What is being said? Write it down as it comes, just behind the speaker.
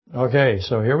Okay,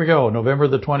 so here we go. November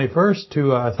the 21st,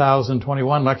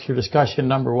 2021, lecture discussion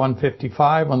number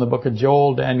 155 on the book of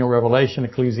Joel, Daniel, Revelation,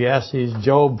 Ecclesiastes,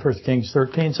 Job, 1 Kings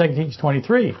 13, 2 Kings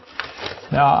 23.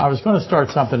 Now, I was going to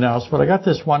start something else, but I got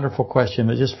this wonderful question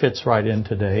that just fits right in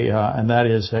today, and that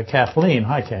is Kathleen.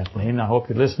 Hi, Kathleen. I hope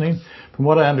you're listening. From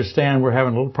what I understand, we're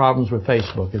having little problems with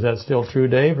Facebook. Is that still true,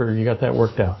 Dave, or you got that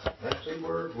worked out? Actually,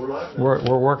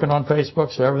 we're working on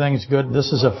Facebook, so everything's good.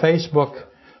 This is a Facebook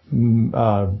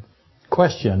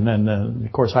question, and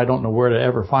of course I don't know where to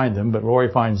ever find them, but Lori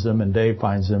finds them and Dave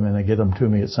finds them, and they get them to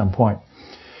me at some point.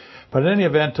 But in any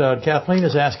event, Kathleen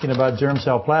is asking about germ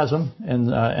cell plasm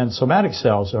and somatic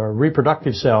cells, or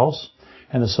reproductive cells,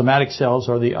 and the somatic cells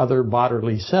are the other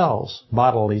bodily cells.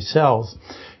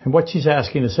 And what she's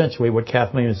asking, essentially, what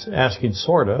Kathleen is asking,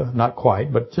 sorta, not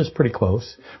quite, but just pretty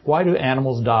close, why do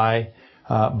animals die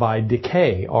by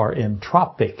decay or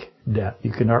entropic death?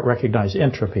 You cannot recognize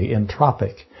entropy,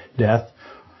 entropic death.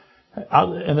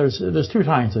 And there's two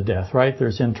kinds of death, right?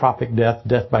 There's entropic death,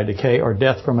 death by decay, or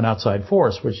death from an outside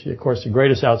force, which, of course, the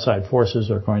greatest outside forces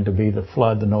are going to be the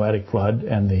flood, the Noahic flood,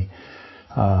 and the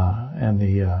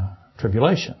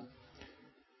tribulation.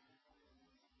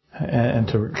 And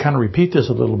to kind of repeat this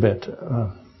a little bit,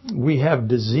 we have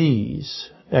disease,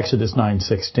 Exodus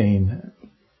 9:16,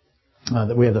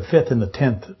 that we have the 5th and the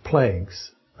 10th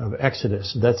plagues of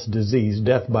Exodus. That's disease,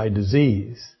 death by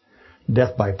disease,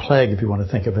 death by plague, if you want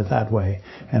to think of it that way.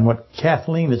 And what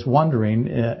Kathleen is wondering,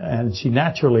 and she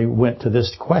naturally went to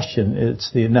this question,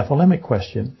 it's the Nephilim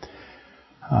question.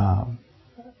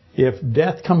 If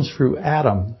death comes through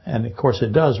Adam, and of course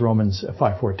it does, Romans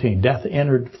 5:14, death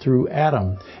entered through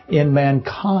Adam in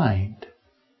mankind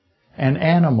and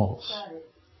animals.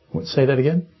 Say that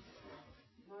again?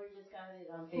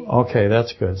 Okay,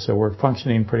 that's good. So we're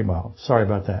functioning pretty well. Sorry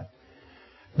about that.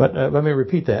 But let me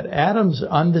repeat that. Adam's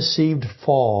undeceived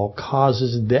fall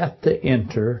causes death to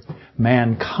enter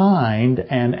mankind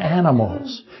and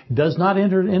animals. It does not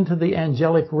enter into the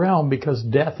angelic realm because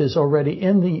death is already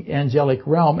in the angelic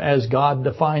realm as God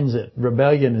defines it.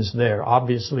 Rebellion is there.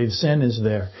 Obviously, sin is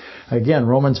there. Again,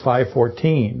 Romans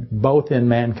 5:14, both in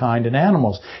mankind and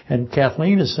animals. And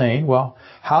Kathleen is saying, well,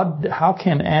 how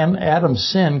can Adam's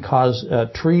sin cause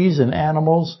trees and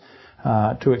animals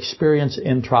to experience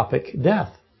entropic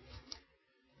death?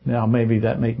 Now, maybe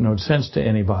that makes no sense to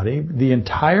anybody. The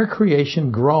entire creation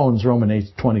groans,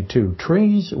 Romans 8:22.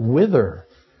 Trees wither.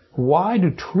 Why do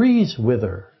trees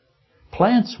wither?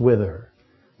 Plants wither.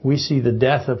 We see the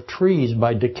death of trees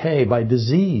by decay, by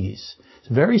disease.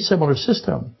 It's a very similar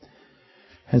system.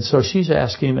 And so she's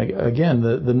asking, again,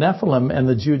 the Nephilim and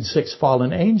the Jude 6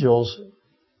 fallen angels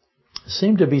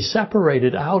seem to be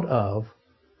separated out of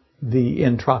the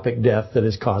entropic death that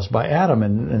is caused by Adam,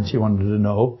 and she wanted to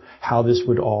know how this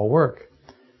would all work.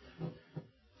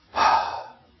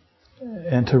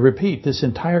 And to repeat, this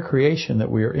entire creation that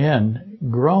we are in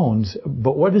groans,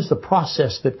 but what is the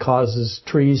process that causes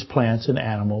trees, plants, and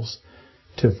animals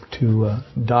to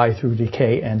die through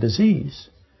decay and disease?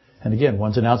 And again,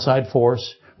 one's an outside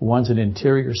force, one's an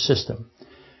interior system.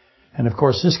 And of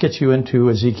course, this gets you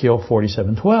into Ezekiel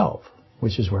 47:12,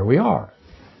 which is where we are.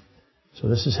 So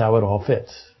this is how it all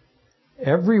fits.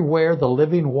 Everywhere the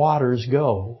living waters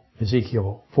go,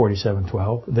 Ezekiel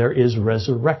 47:12, there is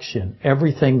resurrection.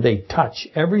 Everything they touch,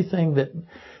 every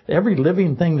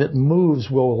living thing that moves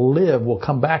will live, will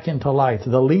come back into life.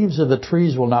 The leaves of the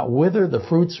trees will not wither, the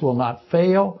fruits will not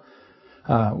fail.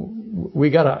 We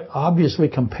got to obviously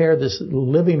compare this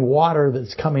living water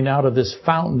that's coming out of this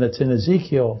fountain that's in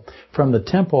Ezekiel from the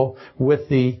temple with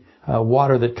the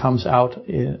water that comes out,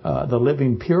 the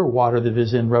living pure water that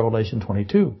is in Revelation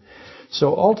 22.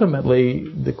 So ultimately,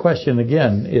 the question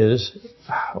again is,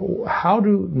 how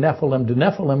do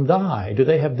Nephilim die? Do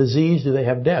they have disease? Do they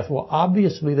have death? Well,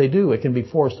 obviously they do. It can be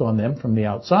forced on them from the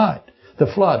outside. The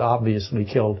flood obviously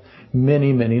killed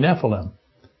many, many Nephilim.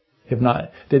 If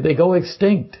not, did they go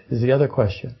extinct is the other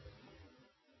question.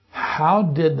 How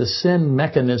did the sin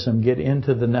mechanism get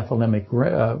into the Nephilimic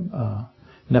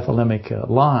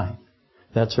line?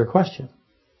 That's her question.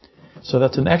 So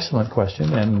that's an excellent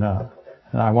question, and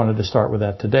I wanted to start with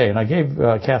that today. And I gave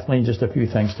Kathleen just a few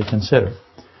things to consider,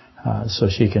 so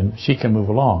she can move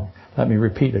along. Let me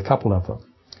repeat a couple of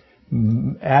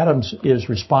them. Adam is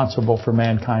responsible for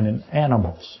mankind and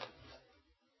animals.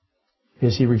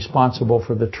 Is he responsible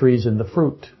for the trees and the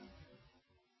fruit?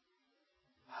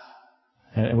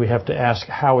 And we have to ask,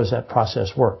 how does that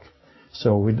process work?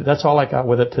 So that's all I got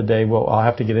with it today. Well, I'll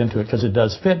have to get into it because it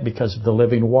does fit because of the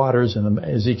living waters in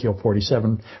Ezekiel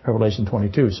 47, Revelation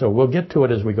 22. So we'll get to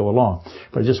it as we go along.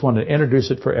 But I just wanted to introduce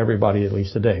it for everybody at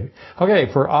least today.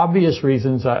 Okay, for obvious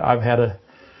reasons, I've had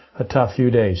a tough few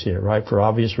days here, right? For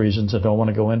obvious reasons. I don't want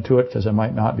to go into it because I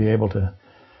might not be able to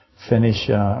finish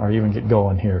or even get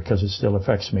going here because it still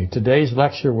affects me. Today's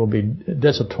lecture will be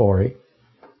desultory,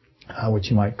 which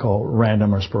you might call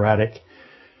random or sporadic.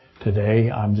 Today,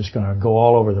 I'm just going to go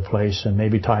all over the place and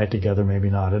maybe tie it together, maybe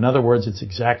not. In other words, it's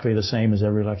exactly the same as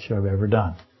every lecture I've ever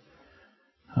done.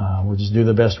 We'll just do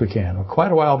the best we can. Well,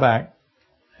 quite a while back,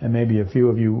 and maybe a few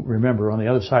of you remember, on the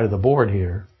other side of the board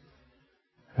here,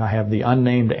 I have the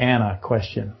unnamed Anna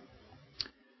question.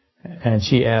 And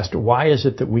she asked, why is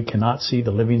it that we cannot see the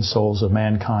living souls of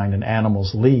mankind and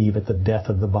animals leave at the death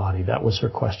of the body? That was her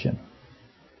question.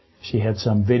 She had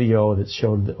some video that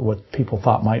showed what people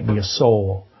thought might be a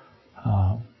soul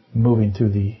moving through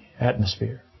the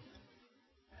atmosphere.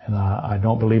 And I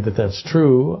don't believe that that's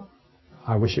true.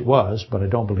 I wish it was, but I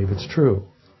don't believe it's true.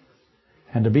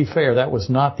 And to be fair, that was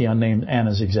not the unnamed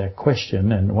Anna's exact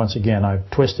question. And once again,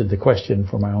 I've twisted the question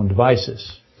for my own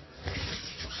devices.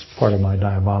 It's part of my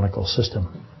diabolical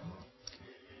system.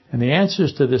 And the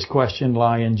answers to this question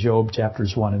lie in Job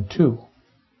chapters 1 and 2.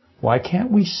 Why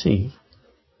can't we see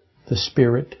the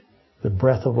spirit, the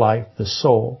breath of life, the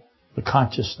soul, the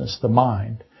consciousness, the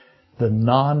mind, the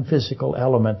non-physical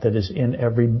element that is in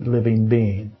every living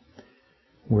being?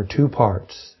 We're two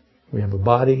parts. We have a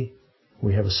body,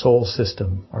 we have a soul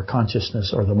system, or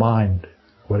consciousness, or the mind,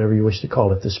 whatever you wish to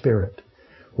call it, the spirit.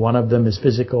 One of them is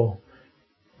physical,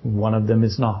 one of them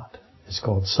is not. It's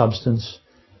called substance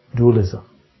dualism.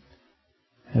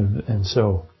 And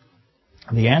so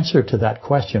the answer to that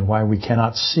question, why we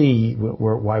cannot see,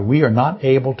 why we are not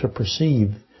able to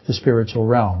perceive the spiritual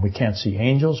realm. We can't see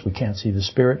angels. We can't see the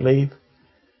Spirit leave.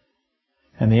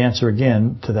 And the answer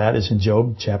again to that is in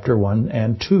Job chapter 1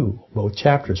 and 2, both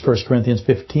chapters. 1 Corinthians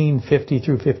 15, 50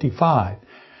 through 55.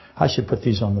 I should put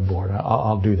these on the board.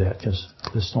 I'll do that because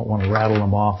I just don't want to rattle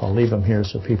them off. I'll leave them here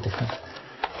so people can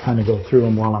kind of go through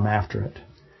them while I'm after it.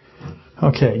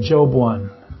 Okay, Job 1.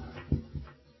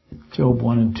 Job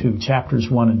 1 and 2, chapters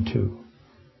 1 and 2.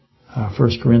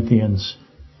 1 Corinthians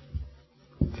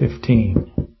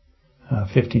 15.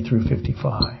 50 through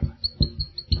 55.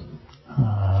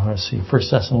 Let's see, 1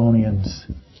 Thessalonians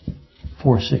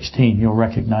 4:16. You'll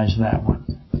recognize that one.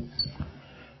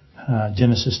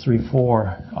 Genesis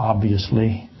 3:4,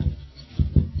 obviously,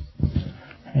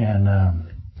 and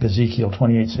Ezekiel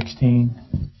 28:16,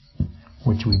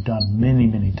 which we've done many,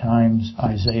 many times.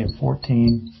 Isaiah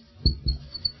 14,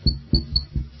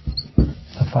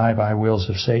 the 5 I wills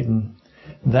of Satan.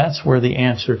 That's where the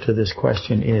answer to this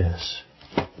question is.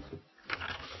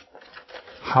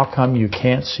 How come you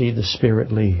can't see the Spirit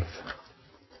leave?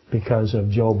 Because of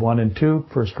Job 1 and 2,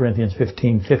 1 Corinthians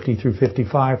 15, 50 through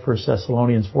 55, 1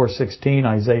 Thessalonians 4:16,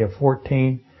 Isaiah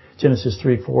 14, Genesis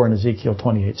 3:4, and Ezekiel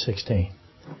 28:16.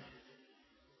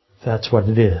 That's what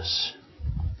it is.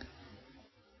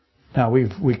 Now,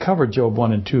 we covered Job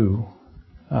 1 and 2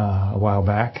 a while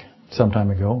back, some time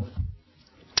ago.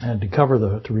 And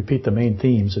to repeat the main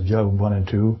themes of Job 1 and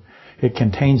 2, it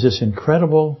contains this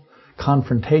incredible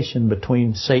confrontation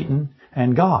between Satan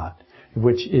and God,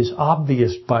 which is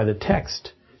obvious by the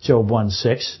text, Job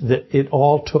 1:6, that it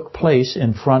all took place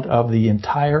in front of the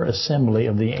entire assembly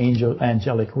of the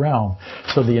angelic realm.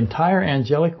 So the entire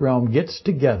angelic realm gets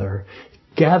together,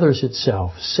 gathers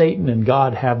itself. Satan and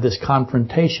God have this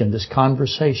confrontation, this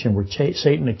conversation where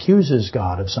Satan accuses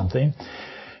God of something.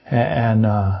 And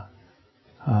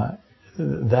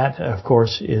that, of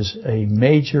course, is a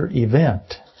major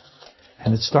event.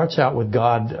 And it starts out with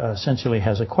God essentially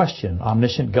has a question.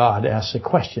 Omniscient God asks a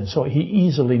question. So he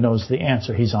easily knows the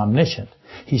answer. He's omniscient.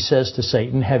 He says to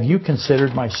Satan, have you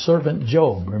considered my servant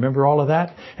Job? Remember all of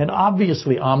that? And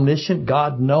obviously omniscient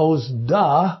God knows,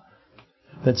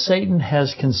 that Satan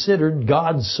has considered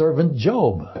God's servant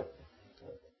Job.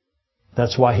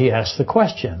 That's why he asked the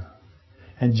question.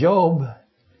 And Job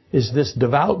is this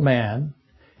devout man,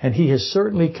 and he has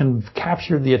certainly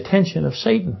captured the attention of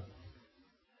Satan.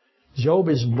 Job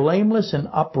is blameless and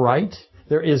upright.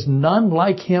 There is none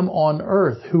like him on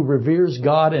earth who reveres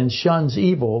God and shuns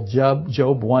evil.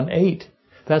 Job 1:8.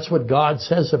 That's what God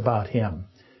says about him.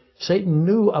 Satan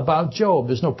knew about Job.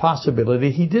 There's no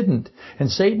possibility he didn't.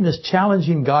 And Satan is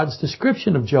challenging God's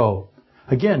description of Job.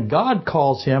 Again, God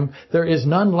calls him, there is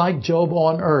none like Job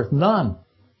on earth. None.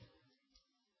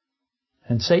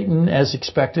 And Satan, as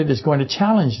expected, is going to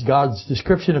challenge God's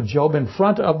description of Job in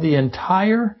front of the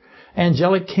entire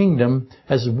angelic kingdom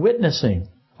as witnessing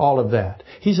all of that.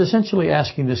 He's essentially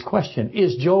asking this question,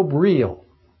 is Job real?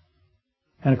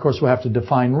 And of course we'll have to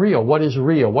define real. What is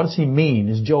real? What does he mean?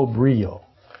 Is Job real?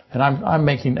 And I'm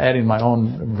adding my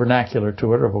own vernacular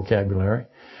to it, or vocabulary.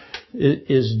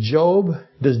 Does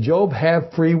Job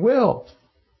have free will?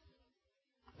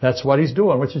 That's what he's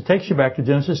doing, which takes you back to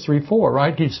Genesis 3:4,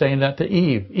 right? He's saying that to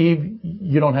Eve. Eve,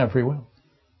 you don't have free will.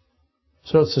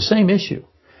 So it's the same issue.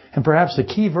 And perhaps the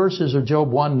key verses are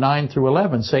Job 1:9 through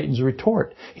 11, Satan's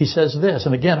retort. He says this,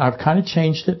 and again, I've kind of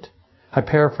changed it. I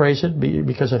paraphrase it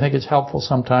because I think it's helpful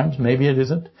sometimes. Maybe it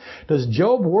isn't. Does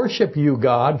Job worship you,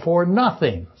 God, for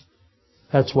nothing?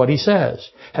 That's what he says.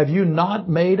 Have you not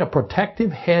made a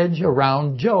protective hedge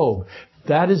around Job?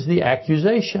 That is the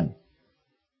accusation.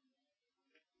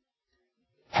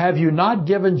 Have you not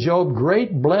given Job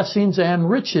great blessings and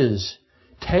riches?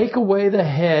 Take away the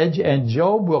hedge and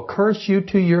Job will curse you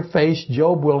to your face.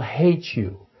 Job will hate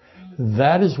you.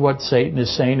 That is what Satan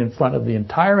is saying in front of the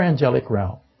entire angelic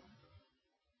realm.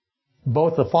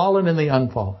 Both the fallen and the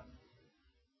unfallen.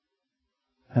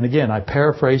 And again, I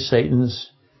paraphrase Satan's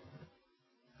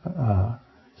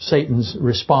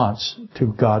response to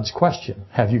God's question.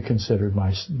 Have you considered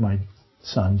my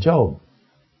son Job?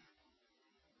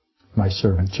 My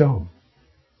servant Job.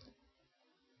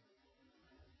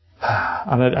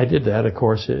 And I did that, of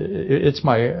course. It's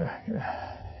my...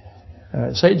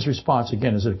 Satan's response,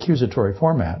 again, is an accusatory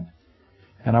format.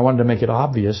 And I wanted to make it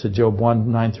obvious that Job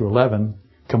 1:9 through 11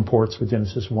 comports with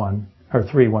Genesis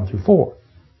 3:1 through 4.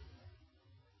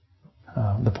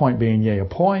 The point being, a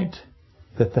point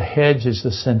that the hedge is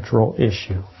the central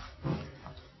issue.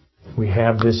 We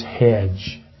have this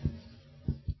hedge,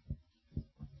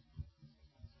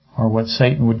 or what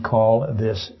Satan would call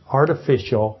this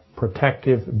artificial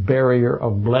protective barrier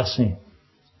of blessing.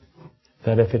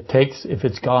 That if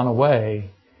it's gone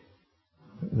away,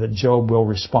 that Job will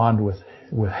respond with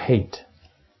hate.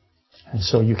 And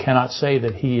so you cannot say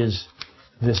that he is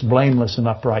this blameless and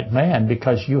upright man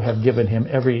because you have given him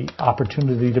every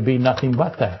opportunity to be nothing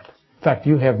but that. In fact,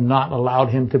 you have not allowed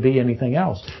him to be anything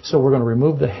else. So we're going to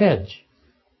remove the hedge.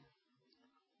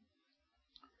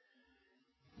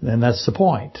 And that's the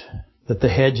point, that the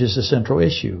hedge is the central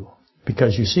issue.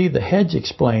 Because you see, the hedge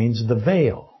explains the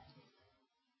veil,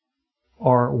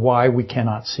 or why we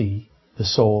cannot see the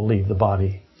soul leave the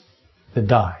body that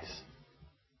dies.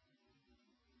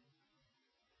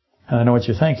 And I know what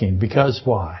you're thinking. Because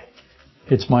why?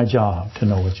 It's my job to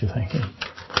know what you're thinking.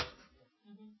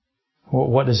 Well,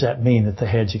 what does that mean, that the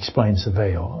hedge explains the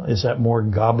veil? Is that more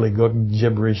gobbledygook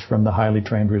gibberish from the highly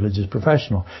trained religious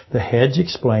professional? The hedge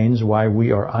explains why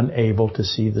we are unable to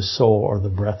see the soul or the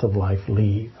breath of life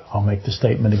leave. I'll make the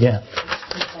statement again.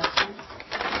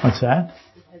 What's that?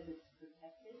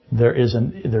 There's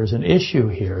an issue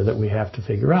here that we have to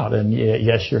figure out. And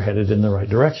yes, you're headed in the right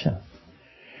direction.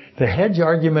 The hedge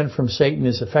argument from Satan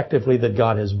is effectively that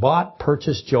God has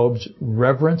purchased Job's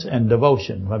reverence and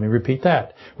devotion. Let me repeat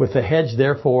that. With the hedge,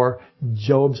 therefore,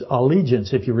 Job's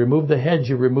allegiance. If you remove the hedge,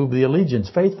 you remove the allegiance.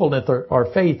 Faithfulness or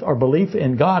faith or belief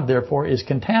in God, therefore, is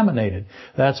contaminated.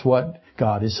 That's what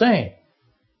God is saying.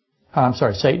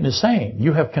 Satan is saying.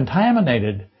 You have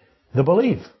contaminated the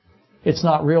belief. It's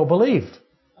not real belief.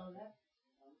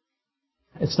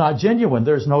 It's not genuine.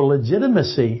 There's no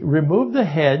legitimacy. Remove the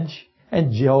hedge,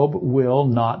 and Job will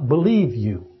not believe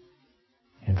you.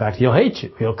 In fact, he'll hate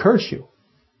you. He'll curse you.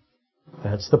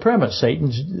 That's the premise.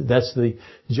 That's the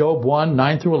Job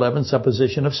 1:9 through 11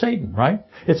 supposition of Satan, right?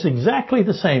 It's exactly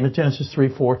the same as Genesis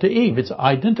 3:4 to Eve. It's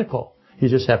identical. You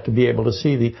just have to be able to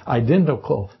see the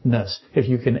identicalness. If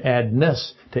you can add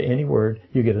ness to any word,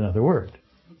 you get another word.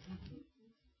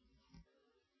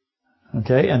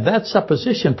 Okay, and that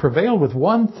supposition prevailed with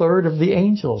 1/3 of the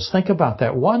angels. Think about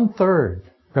that. 1/3.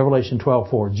 Revelation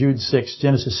 12:4, Jude 6,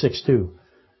 Genesis 6:2.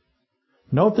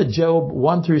 Note that Job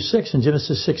 1 through 6 and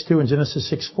Genesis 6:2 and Genesis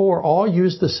 6:4 all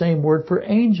use the same word for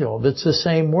angel. That's the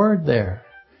same word there.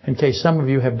 In case some of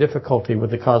you have difficulty with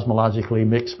the cosmologically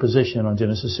mixed position on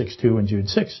Genesis 6:2 and Jude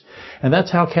 6. And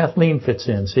that's how Kathleen fits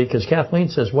in, see? Because Kathleen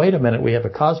says, wait a minute, we have a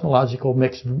cosmological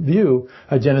mixed view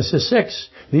of Genesis 6.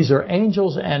 These are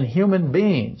angels and human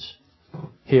beings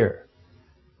here.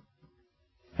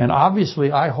 And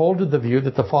obviously I hold to the view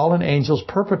that the fallen angels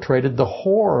perpetrated the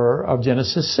horror of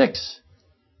Genesis 6.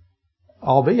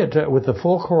 Albeit with the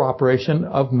full cooperation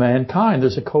of mankind.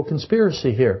 There's a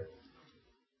co-conspiracy here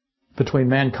between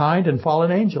mankind and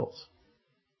fallen angels.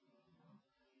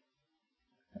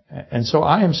 And so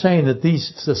I am saying that the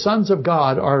sons of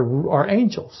God are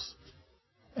angels.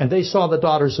 And they saw the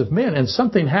daughters of men, and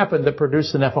something happened that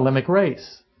produced the Nephilimic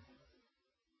race.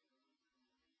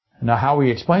 Now, how we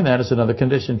explain that is another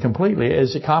condition completely.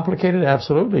 Is it complicated?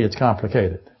 Absolutely, it's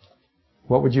complicated.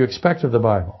 What would you expect of the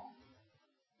Bible?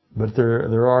 But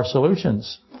there are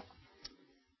solutions.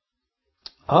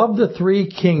 Of the three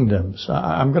kingdoms,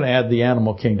 I'm going to add the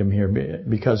animal kingdom here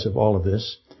because of all of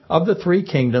this. Of the three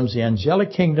kingdoms, the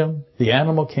angelic kingdom, the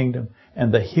animal kingdom,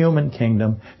 and the human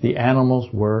kingdom, the animals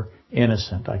were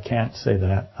innocent. I can't say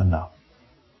that enough.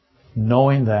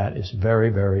 Knowing that is very,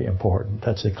 very important.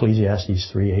 That's Ecclesiastes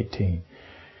 3:18.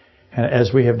 And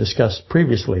as we have discussed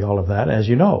previously, all of that, as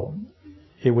you know,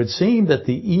 it would seem that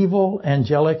the evil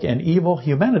angelic and evil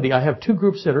humanity, I have two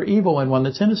groups that are evil and one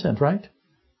that's innocent, right?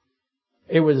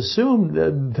 It would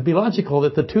assume to be logical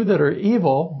that the two that are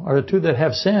evil, or the two that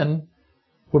have sin,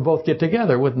 would both get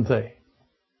together, wouldn't they?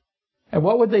 And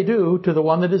what would they do to the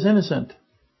one that is innocent?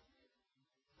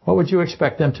 What would you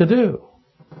expect them to do?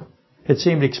 It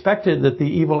seemed expected that the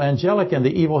evil angelic and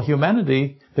the evil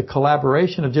humanity, the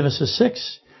collaboration of Genesis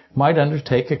 6, might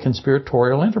undertake a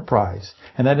conspiratorial enterprise.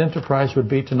 And that enterprise would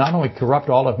be to not only corrupt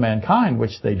all of mankind,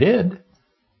 which they did.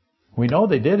 We know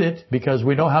they did it because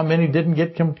we know how many didn't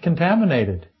get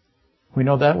contaminated. We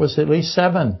know that was at least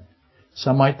 7.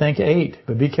 Some might think 8,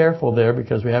 but be careful there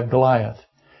because we have Goliath.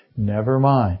 Never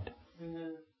mind.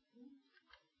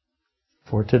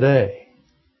 For today.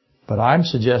 But I'm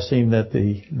suggesting that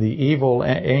the evil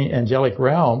angelic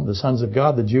realm, the sons of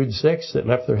God, the Jude 6 that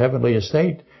left their heavenly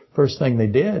estate, first thing they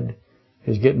did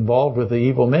is get involved with the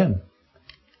evil men.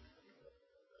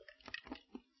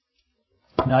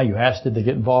 Now you asked, did they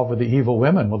get involved with the evil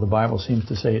women? Well, the Bible seems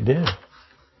to say it did.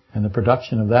 And the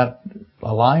production of that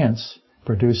alliance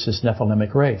produced this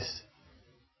Nephilimic race.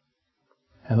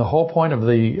 And the whole point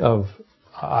of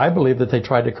I believe that they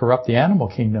tried to corrupt the animal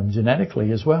kingdom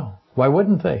genetically as well. Why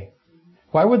wouldn't they?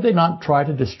 Why would they not try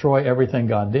to destroy everything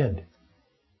God did?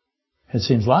 It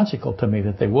seems logical to me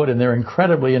that they would, and they're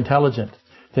incredibly intelligent.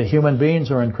 The human beings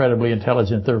are incredibly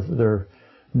intelligent. They're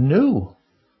new.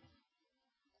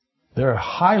 They're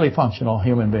highly functional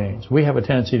human beings. We have a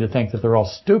tendency to think that they're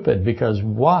all stupid because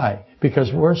why?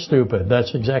 Because we're stupid.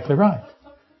 That's exactly right.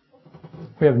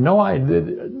 We have no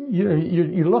idea.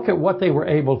 You look at what they were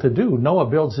able to do. Noah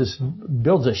builds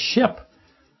a ship.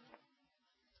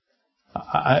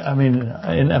 I mean,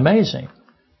 amazing.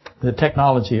 The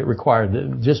technology it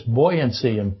required, just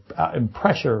buoyancy and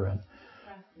pressure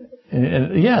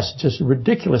and yes, just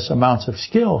ridiculous amounts of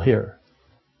skill here.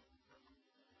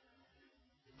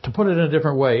 To put it in a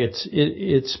different way,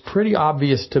 it's pretty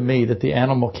obvious to me that the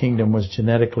animal kingdom was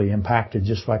genetically impacted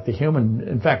just like the human.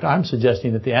 In fact, I'm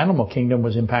suggesting that the animal kingdom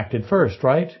was impacted first,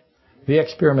 right? The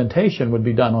experimentation would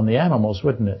be done on the animals,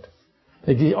 wouldn't it?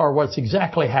 Or what's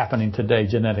exactly happening today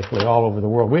genetically all over the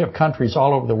world. We have countries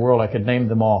all over the world, I could name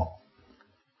them all.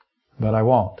 But I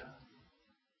won't.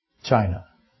 China.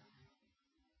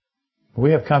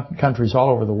 We have countries all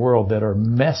over the world that are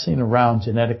messing around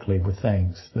genetically with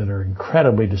things that are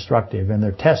incredibly destructive, and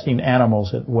they're testing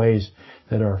animals in ways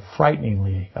that are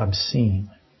frighteningly obscene.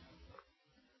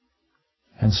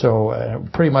 And so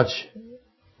pretty much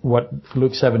what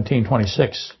Luke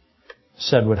 17:26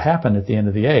 said would happen at the end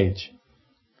of the age.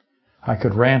 I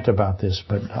could rant about this,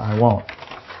 but I won't.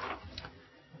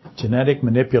 Genetic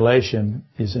manipulation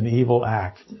is an evil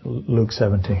act, Luke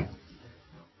 17.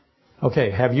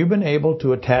 Okay, have you been able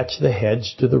to attach the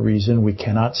hedge to the reason we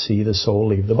cannot see the soul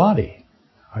leave the body?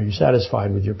 Are you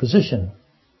satisfied with your position?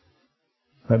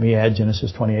 Let me add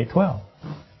Genesis 28:12.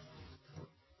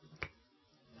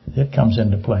 It comes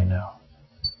into play now.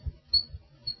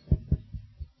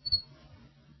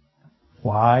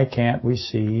 Why can't we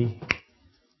see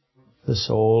the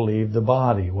soul leave the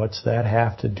body? What's that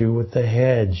have to do with the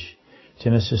hedge?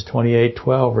 Genesis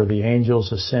 28:12 are the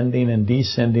angels ascending and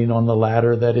descending on the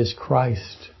ladder that is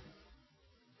Christ.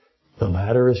 The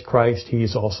ladder is Christ. He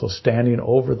is also standing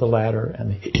over the ladder,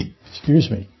 and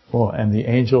the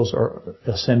angels are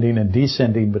ascending and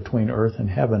descending between earth and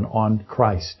heaven on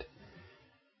Christ.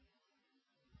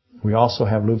 We also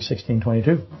have Luke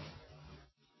 16:22.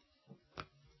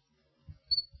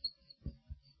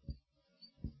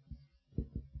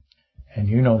 And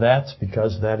you know that's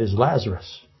because that is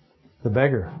Lazarus, the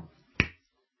beggar.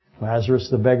 Lazarus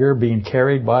the beggar being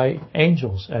carried by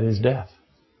angels at his death.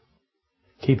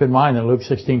 Keep in mind that Luke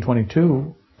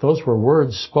 16:22, those were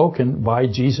words spoken by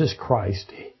Jesus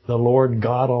Christ, the Lord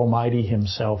God Almighty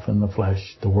himself in the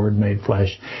flesh, the Word made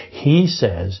flesh. He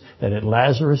says that at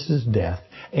Lazarus' death,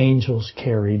 angels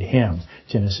carried him.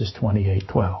 Genesis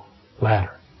 28:12.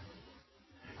 Ladder.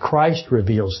 Christ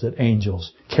reveals that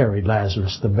angels carried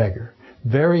Lazarus the beggar.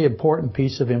 Very important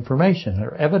piece of information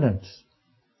or evidence.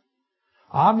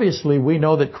 Obviously, we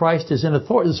know that Christ is in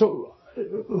authority. So,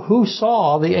 who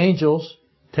saw the angels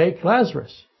take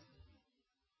Lazarus?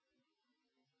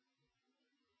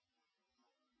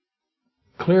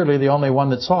 Clearly, the only one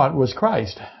that saw it was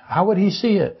Christ. How would he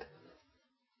see it?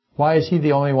 Why is he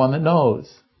the only one that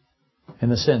knows? In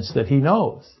the sense that he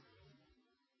knows.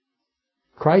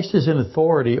 Christ is in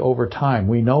authority over time.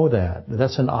 We know that.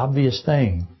 That's an obvious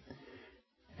thing.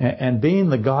 And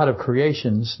being the God of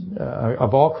creations,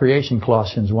 of all creation,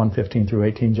 Colossians 1:15 through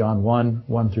 18, John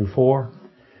 1 through 4,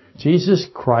 Jesus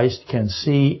Christ can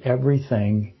see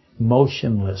everything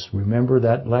motionless. Remember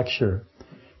that lecture.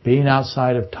 Being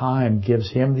outside of time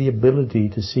gives him the ability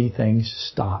to see things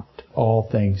stopped, all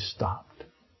things stopped.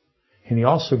 And he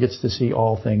also gets to see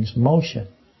all things motion.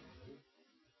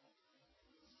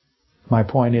 My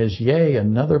point is,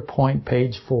 another point,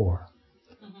 page 4.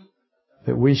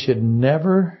 That we should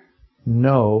never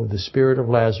know the spirit of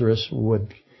Lazarus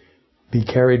would be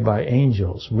carried by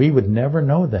angels. We would never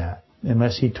know that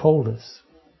unless he told us,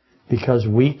 because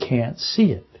we can't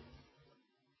see it.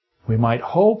 We might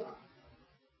hope,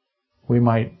 we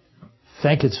might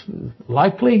think it's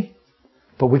likely,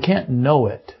 but we can't know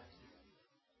it.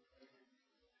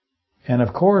 And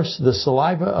of course, the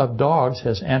saliva of dogs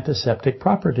has antiseptic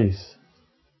properties.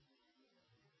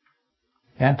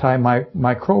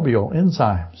 Antimicrobial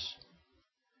enzymes.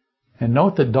 And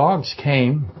note that dogs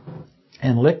came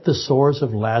and licked the sores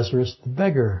of Lazarus the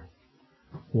beggar.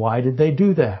 Why did they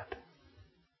do that?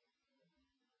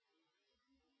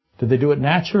 Did they do it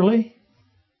naturally?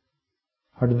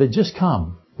 Or did they just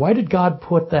come? Why did God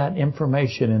put that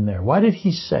information in there? Why did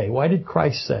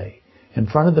Christ say in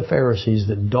front of the Pharisees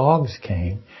that dogs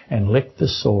came and licked the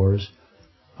sores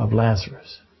of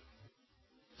Lazarus?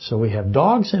 So we have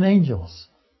dogs and angels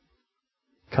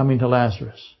coming to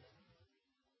Lazarus.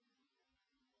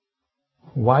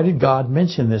 Why did God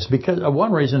mention this? Because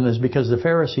one reason is because the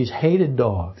Pharisees hated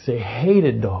dogs. They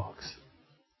hated dogs,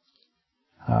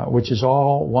 which is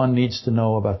all one needs to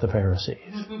know about the Pharisees.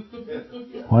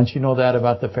 Once you know that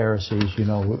about the Pharisees, you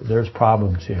know there's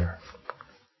problems here.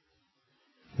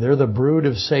 They're the brood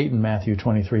of Satan, Matthew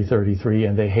 23:33,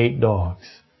 and they hate dogs.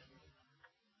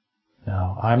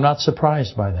 Now, I'm not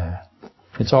surprised by that.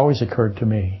 It's always occurred to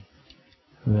me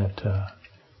that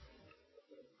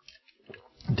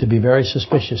to be very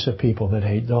suspicious of people that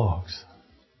hate dogs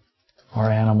or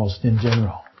animals in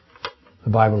general. The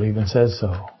Bible even says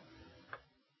so.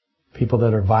 People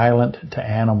that are violent to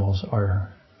animals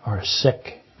are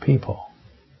sick people.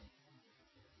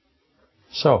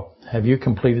 So, have you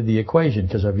completed the equation?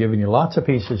 Because I've given you lots of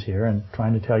pieces here and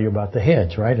trying to tell you about the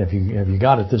heads, right? Have you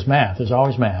got it? There's math. There's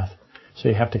always math. So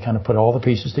you have to kind of put all the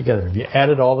pieces together. If you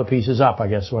added all the pieces up, I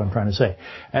guess is what I'm trying to say.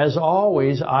 As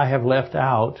always, I have left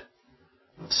out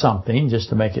something just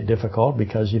to make it difficult,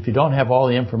 because if you don't have all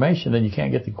the information, then you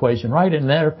can't get the equation right, and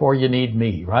therefore you need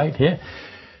me, right? Yeah.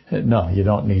 No, you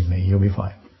don't need me. You'll be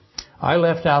fine. I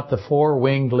left out the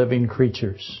 4-winged living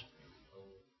creatures.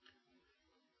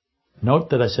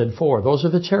 Note that I said 4. Those are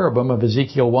the cherubim of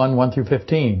Ezekiel 1 through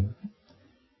 15.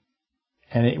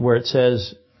 And where it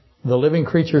says, the living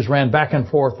creatures ran back and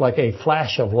forth like a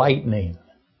flash of lightning.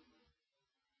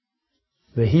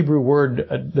 The Hebrew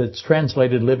word that's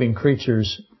translated living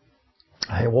creatures,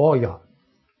 Haywayot,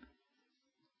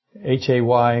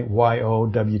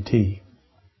 Hayyowt,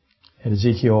 in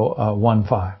Ezekiel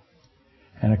 1:5.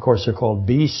 And of course they're called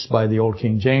beasts by the Old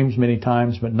King James many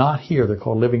times, but not here. They're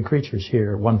called living creatures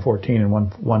here, 1:14 and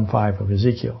 1:5 of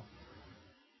Ezekiel.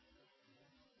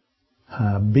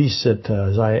 Beasts at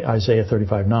Isaiah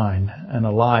 35:9, and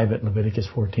alive at Leviticus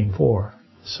 14:4.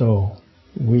 So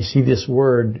we see this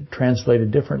word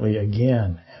translated differently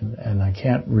again, and I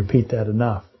can't repeat that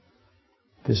enough.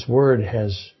 This word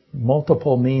has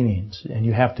multiple meanings, and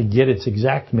you have to get its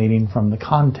exact meaning from the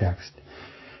context.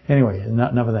 Anyway,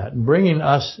 enough of that. Bringing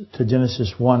us to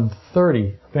Genesis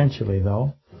 1:30 eventually,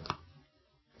 though,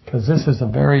 because this is a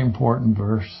very important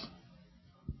verse,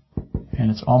 and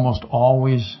it's almost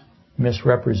always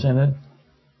misrepresented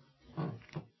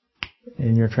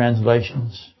in your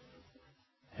translations.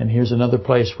 And here's another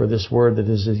place where this word that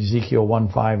is Ezekiel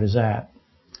 1:5 is at.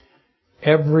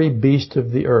 Every beast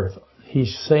of the earth.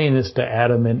 He's saying this to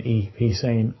Adam and Eve. He's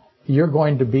saying, you're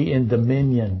going to be in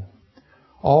dominion.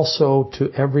 Also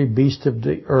to every beast of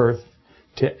the earth,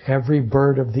 to every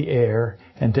bird of the air,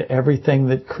 and to everything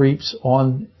that creeps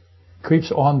on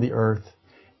the earth,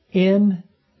 in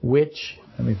which,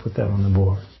 let me put that on the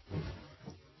board,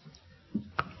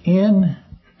 in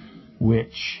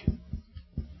which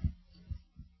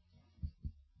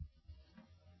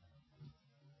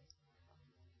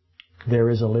there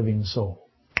is a living soul.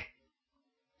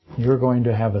 You're going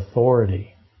to have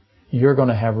authority. You're going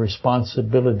to have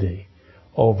responsibility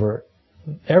over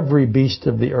every beast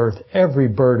of the earth, every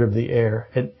bird of the air,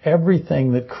 and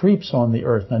everything that creeps on the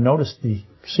earth. Now notice the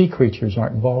sea creatures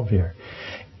aren't involved here.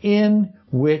 In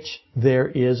which there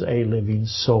is a living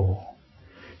soul.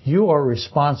 You are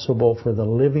responsible for the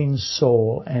living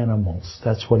soul animals.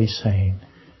 That's what he's saying.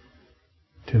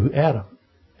 to Adam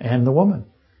and the woman.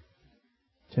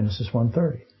 Genesis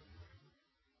 1:30.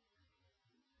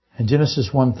 And Genesis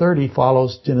 1:30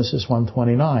 follows Genesis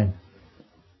 1:29.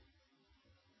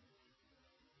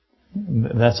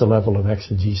 That's a level of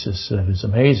exegesis that is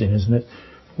amazing, isn't it?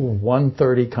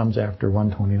 1:30 comes after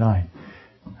 1:29.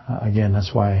 Again,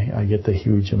 that's why I get the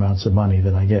huge amounts of money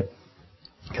that I get,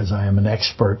 because I am an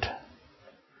expert.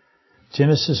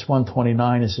 Genesis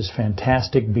 1:29 is this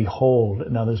fantastic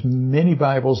behold. Now, there's many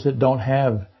Bibles that don't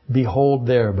have behold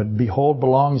there, but behold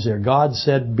belongs there. God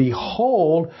said,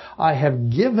 behold, I have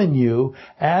given you,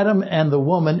 Adam and the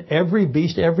woman, every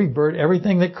beast, every bird,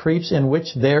 everything that creeps in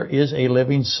which there is a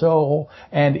living soul.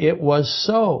 And it was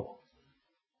so.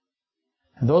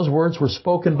 And those words were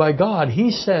spoken by God.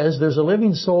 He says there's a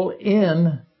living soul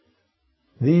in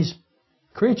these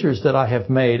creatures that I have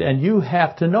made. And you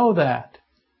have to know that.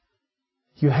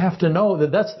 You have to know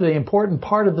that that's the important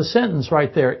part of the sentence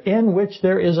right there. In which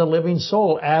there is a living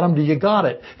soul. Adam, do you got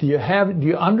it? Do you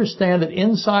understand that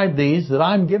inside these that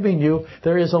I'm giving you,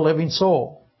 there is a living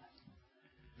soul?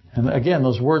 And again,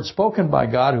 those words spoken by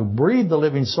God who breathed the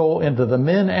living soul into the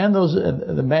men and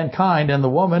the mankind and the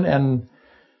woman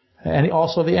and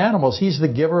also the animals. He's the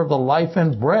giver of the life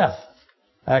and breath.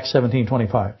 Acts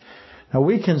 17:25. Now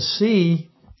we can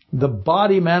see the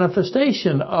body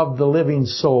manifestation of the living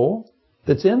soul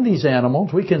that's in these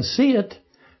animals. We can see it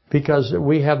because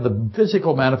we have the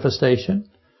physical manifestation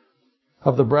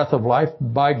of the breath of life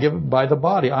by the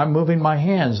body. I'm moving my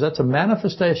hands. That's a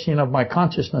manifestation of my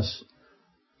consciousness.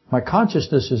 My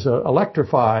consciousness is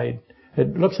electrified.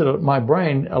 It looks at my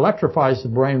brain, electrifies the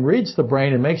brain, reads the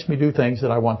brain, and makes me do things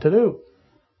that I want to do.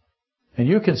 And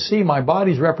you can see my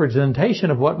body's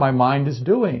representation of what my mind is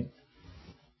doing.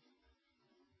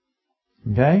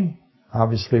 Okay?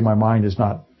 Obviously, my mind is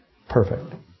not perfect.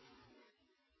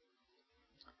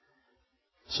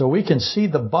 So we can see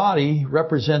the body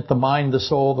represent the mind, the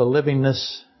soul, the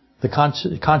livingness, the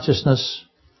consciousness,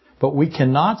 but we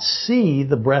cannot see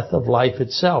the breath of life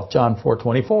itself. John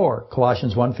 4:24,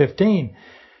 Colossians 1:15.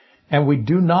 And we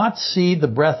do not see the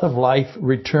breath of life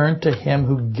return to him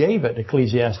who gave it.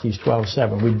 Ecclesiastes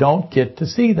 12:7. We don't get to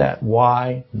see that.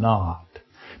 Why not?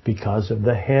 Because of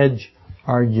the hedge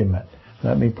argument.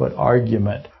 Let me put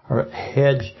argument or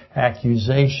hedge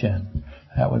accusation.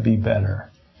 That would be better.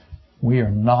 We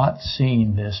are not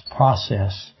seeing this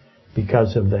process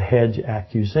because of the hedge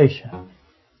accusation.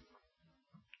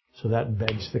 So that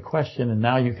begs the question, and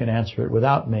now you can answer it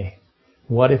without me.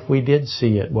 What if we did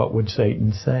see it? What would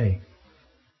Satan say?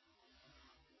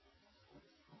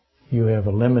 You have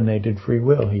eliminated free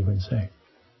will, he would say.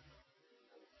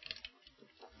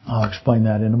 I'll explain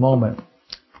that in a moment.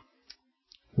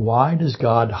 Why does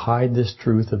God hide this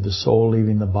truth of the soul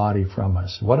leaving the body from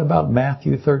us? What about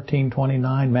Matthew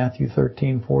 13:29, Matthew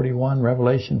 13:41,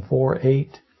 Revelation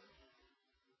 4:8?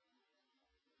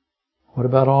 What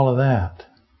about all of that?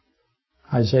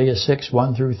 Isaiah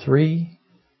 6:1-3.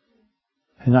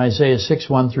 In Isaiah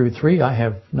 6:1-3, I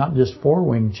have not just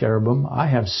 4-winged cherubim, I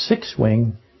have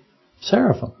 6-winged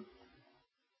seraphim.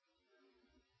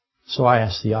 So I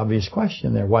ask the obvious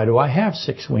question there, why do I have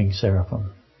 6-winged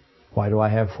seraphim? Why do I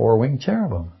have 4-winged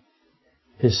cherubim?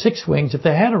 His 6 wings, if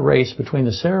they had a race between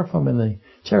the seraphim and the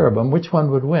cherubim, which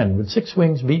one would win? Would 6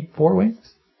 wings beat 4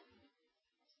 wings?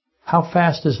 How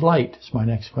fast is light, is my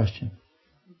next question.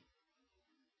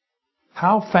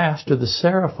 How fast are the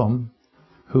seraphim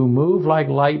who move like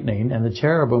lightning and the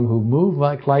cherubim who move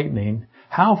like lightning,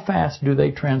 how fast do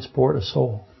they transport a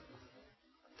soul?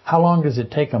 How long does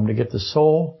it take them to get the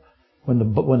soul? When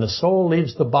the soul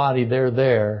leaves the body, they're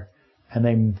there, and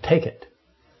they take it.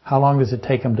 How long does it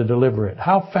take them to deliver it?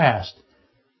 How fast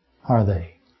are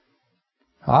they?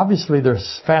 Obviously, they're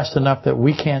fast enough that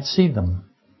we can't see them.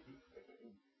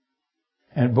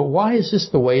 But why is this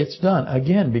the way it's done?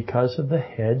 Again, because of the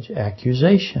hedge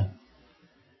accusation.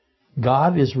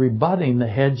 God is rebutting the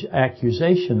hedge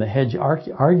accusation, the hedge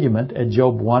argument at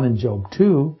Job 1 and Job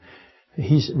 2.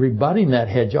 He's rebutting that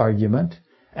hedge argument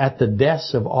at the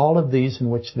deaths of all of these in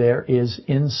which there is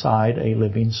inside a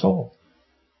living soul.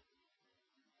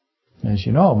 As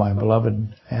you know, my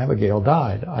beloved Abigail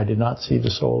died. I did not see the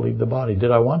soul leave the body.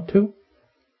 Did I want to?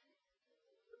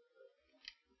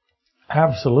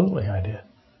 Absolutely I did.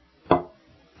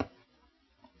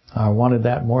 I wanted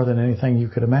that more than anything you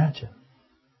could imagine.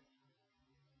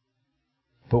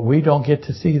 But we don't get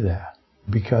to see that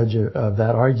because of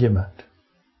that argument.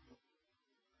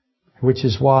 Which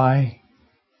is why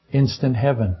instant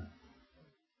heaven.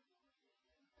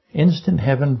 Instant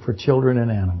heaven for children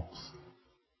and animals.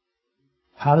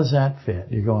 How does that fit?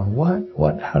 You're going,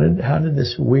 what? How did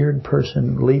this weird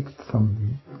person leap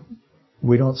from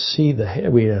We don't see the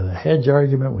hedge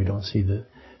argument. We don't see the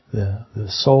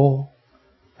soul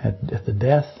at the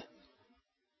death.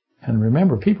 And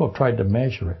remember, people have tried to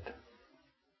measure it.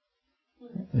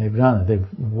 They've done it. They've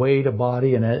weighed a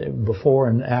body and before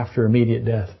and after immediate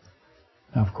death.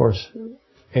 Now, of course,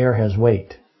 air has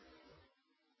weight.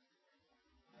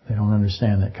 They don't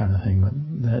understand that kind of thing,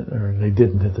 or they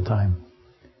didn't at the time.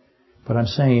 But I'm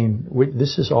saying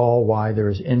this is all why there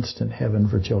is instant heaven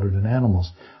for children and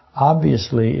animals.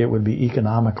 Obviously, it would be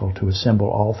economical to assemble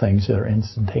all things that are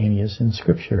instantaneous in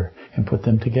Scripture and put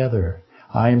them together.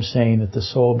 I am saying that the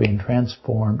soul being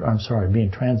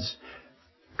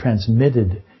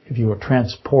transmitted, if you will,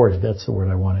 transported, that's the word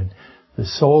I wanted. The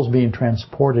soul's being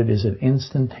transported is an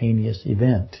instantaneous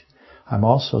event. I'm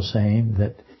also saying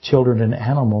that children and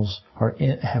animals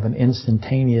have an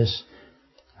instantaneous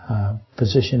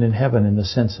position in heaven, in the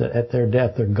sense that at their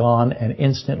death they're gone and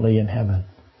instantly in heaven.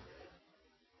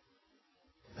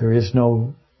 There is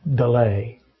no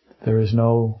delay. There is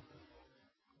no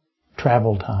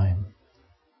travel time.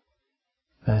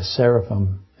 The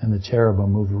seraphim and the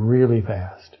cherubim move really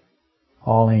fast.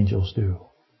 All angels do.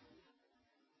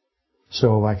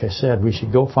 So, like I said, we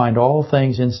should go find all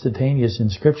things instantaneous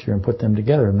in Scripture and put them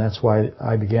together. And that's why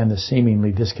I began the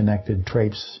seemingly disconnected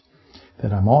traipse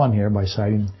that I'm on here by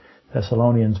citing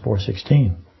Thessalonians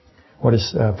 4:16. What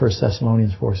is 1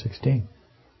 Thessalonians 4:16?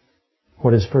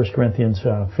 What is 1 Corinthians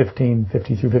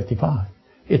 15:50 through 55?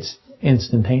 It's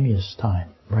instantaneous time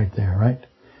right there, right?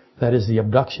 That is the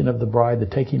abduction of the bride, the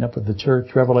taking up of the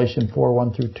church, Revelation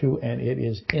 4:1 through 2, and it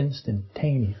is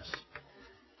instantaneous.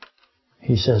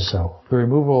 He says so. The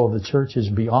removal of the church is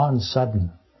beyond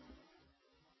sudden.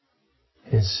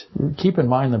 Keep in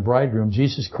mind the bridegroom,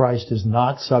 Jesus Christ, is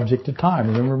not subject to time.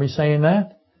 Remember me saying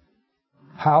that?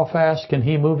 How fast can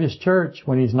He move His church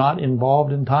when He's not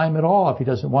involved in time at all if He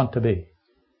doesn't want to be?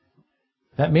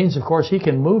 That means, of course, He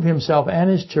can move Himself and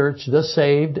His church, the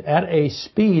saved, at a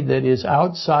speed that is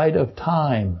outside of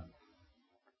time.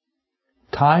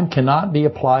 Time cannot be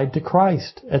applied to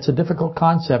Christ. It's a difficult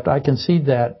concept. I concede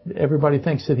that. Everybody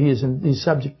thinks that He's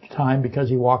subject to time because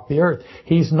He walked the earth.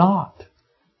 He's not.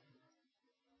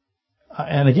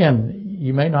 And again,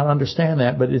 you may not understand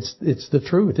that, but it's the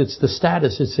truth. It's the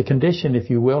status. It's the condition, if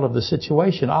you will, of the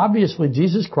situation. Obviously,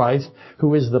 Jesus Christ,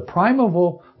 who is the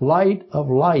primeval light of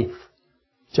life,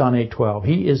 John 8:12.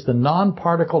 He is the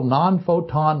non-particle,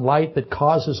 non-photon light that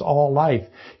causes all life.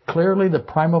 Clearly, the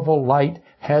primeval light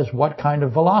has what kind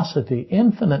of velocity?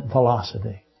 Infinite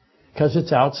velocity. Because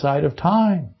it's outside of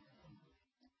time.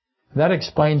 That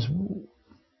explains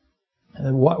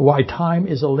why time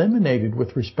is eliminated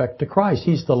with respect to Christ.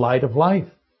 He's the light of life.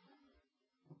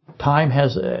 Time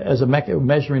has, as a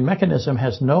measuring mechanism,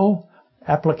 has no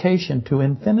application to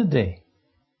infinity.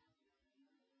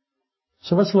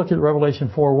 So let's look at Revelation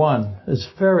 4:1. It's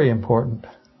very important,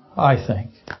 I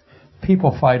think.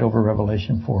 People fight over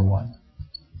Revelation 4:1.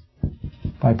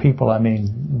 By people, I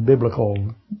mean biblical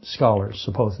scholars,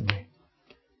 supposedly.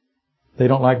 They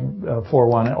don't like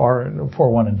 4:1 or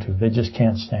 4:1 and 2. They just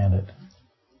can't stand it.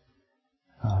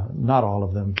 Not all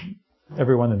of them.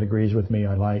 Everyone that agrees with me,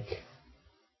 I like.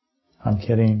 I'm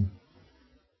kidding.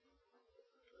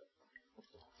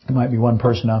 There might be one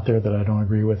person out there that I don't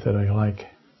agree with that I like.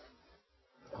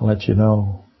 I'll let you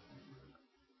know.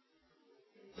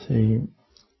 See,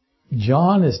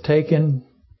 John is taken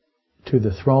to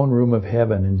the throne room of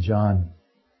heaven in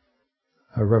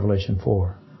Revelation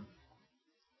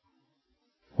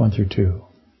 4:1 through 2.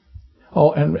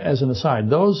 Oh, and as an aside,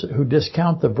 those who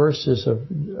discount the verses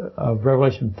of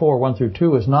Revelation 4:1 through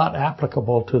 2 is not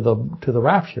applicable to the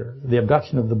rapture, the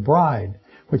abduction of the bride,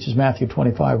 which is Matthew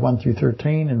 25:1 through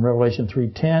 13, and Revelation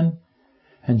 3:10,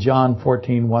 and John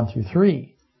 14:1 through 3.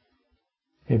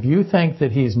 If you think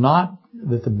that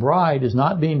that the bride is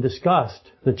not being discussed,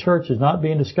 the church is not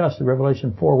being discussed in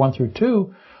Revelation 4:1 through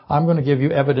 2, I'm going to give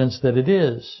you evidence that it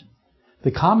is.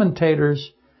 The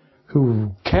commentators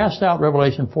who cast out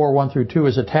Revelation 4:1 through 2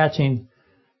 as attaching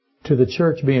to the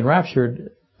church being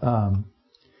raptured,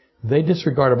 they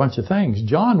disregard a bunch of things.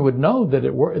 John would know that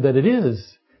it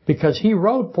is, because he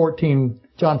wrote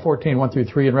John 14:1 through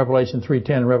 3, and Revelation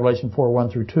 3:10, and Revelation 4:1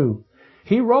 through 2.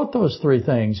 He wrote those three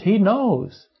things. He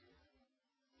knows.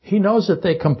 He knows that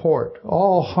they comport,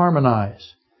 all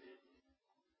harmonize.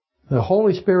 The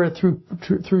Holy Spirit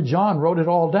through John wrote it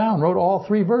all down, wrote all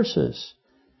three verses.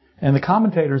 And the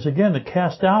commentators, again, that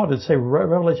cast out and say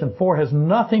Revelation 4 has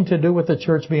nothing to do with the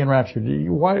church being raptured.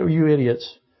 Why are you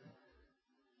idiots?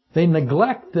 They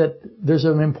neglect that there's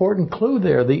an important clue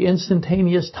there, the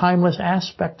instantaneous, timeless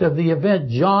aspect of the event.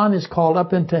 John is called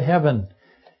up into heaven.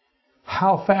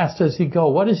 How fast does he go?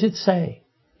 What does it say?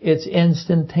 It's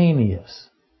instantaneous.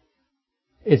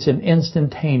 It's an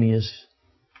instantaneous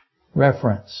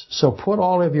reference. So put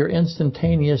all of your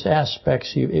instantaneous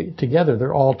aspects together.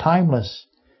 They're all timeless.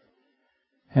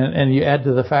 And you add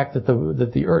to the fact that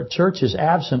the church is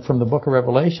absent from the book of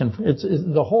Revelation. It's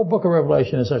the whole book of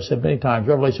Revelation, as I've said many times.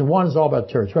 Revelation 1 is all about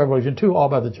the church. Revelation 2, all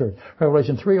about the church.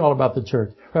 Revelation 3, all about the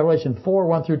church. Revelation 4,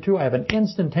 1 through 2, I have an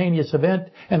instantaneous event,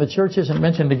 and the church isn't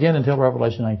mentioned again until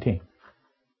Revelation 19.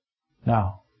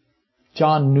 Now,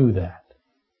 John knew that.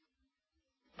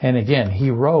 And again, he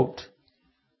wrote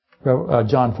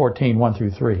John 14, 1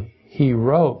 through 3. He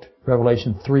wrote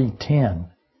Revelation 3:10.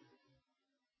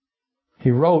 He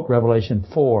wrote Revelation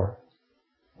 4,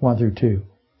 1 through 2.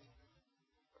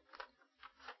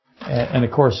 And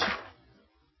of course,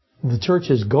 the church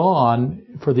is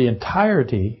gone for the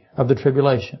entirety of the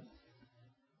tribulation.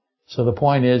 So the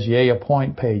point is, yea,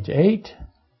 appoint page 8.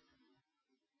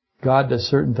 God does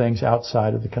certain things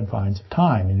outside of the confines of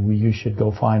time. And you should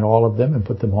go find all of them and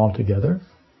put them all together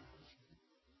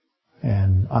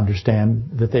and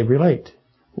understand that they relate.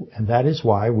 And that is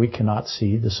why we cannot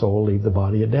see the soul leave the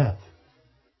body at death.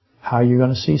 How are you going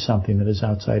to see something that is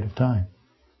outside of time?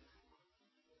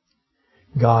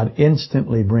 God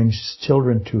instantly brings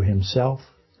children to Himself.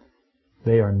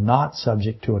 They are not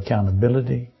subject to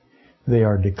accountability. They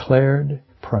are declared,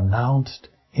 pronounced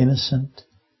innocent.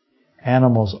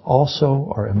 Animals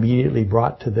also are immediately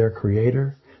brought to their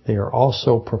Creator. They are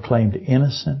also proclaimed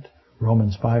innocent.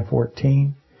 Romans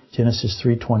 5:14, Genesis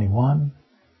 3:21.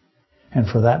 And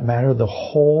for that matter, the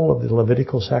whole of the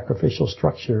Levitical sacrificial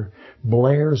structure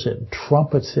blares it,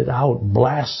 trumpets it out,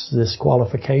 blasts this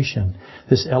qualification,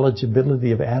 this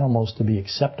eligibility of animals to be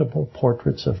acceptable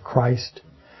portraits of Christ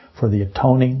for the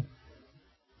atoning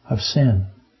of sin.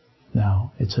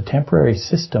 Now, it's a temporary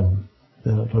system,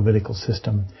 the Levitical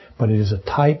system, but it is a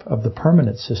type of the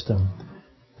permanent system,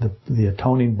 the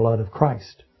atoning blood of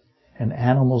Christ. An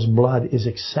animal's blood is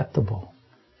acceptable.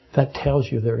 That tells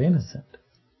you they're innocent.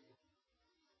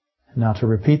 Now, to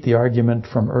repeat the argument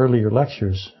from earlier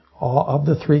lectures, all of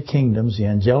the three kingdoms, the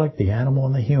angelic, the animal,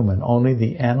 and the human, only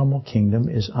the animal kingdom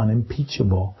is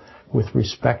unimpeachable with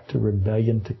respect to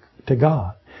rebellion to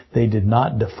God. They did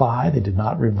not defy, they did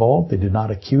not revolt, they did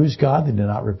not accuse God, they did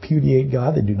not repudiate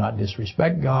God, they do not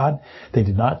disrespect God, they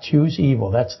did not choose evil.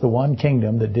 That's the one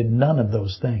kingdom that did none of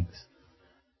those things.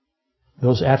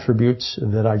 Those attributes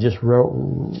that I just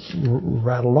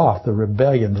rattled off, the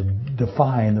rebellion, the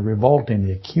defying, the revolting,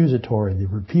 the accusatory, the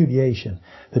repudiation,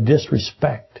 the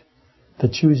disrespect, the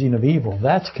choosing of evil,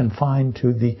 that's confined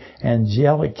to the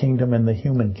angelic kingdom and the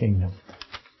human kingdom.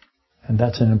 And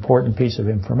that's an important piece of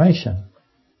information.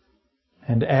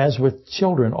 And as with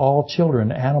children, all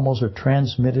children, animals are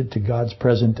transmitted to God's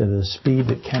presence at a speed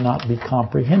that cannot be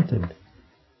comprehended.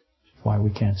 That's why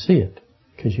we can't see it.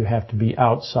 Because you have to be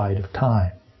outside of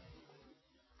time.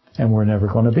 And we're never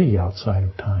going to be outside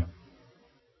of time.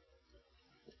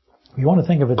 You want to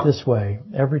think of it this way.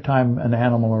 Every time an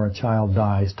animal or a child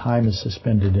dies, time is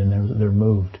suspended and they're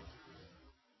moved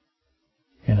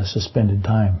in a suspended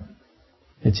time.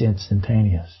 It's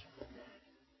instantaneous.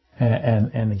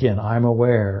 And again, I'm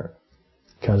aware,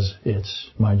 because it's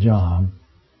my job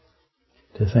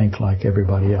to think like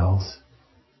everybody else,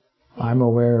 I'm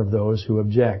aware of those who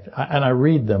object. And I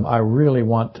read them. I really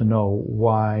want to know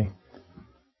why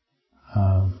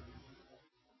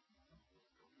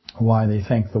they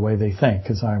think the way they think,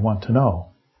 because I want to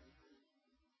know.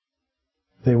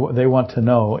 They want to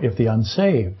know if the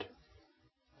unsaved,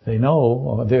 they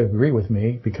know, they agree with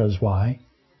me, because why?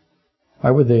 Why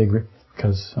would they agree?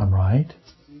 Because I'm right.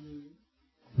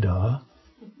 Duh.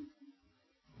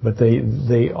 But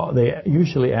they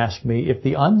usually ask me if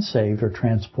the unsaved are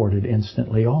transported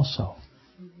instantly also.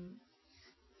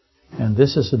 And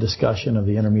this is a discussion of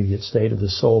the intermediate state of the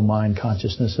soul, mind,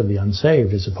 consciousness of the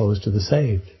unsaved as opposed to the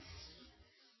saved.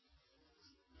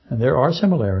 And there are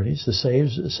similarities. The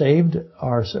saved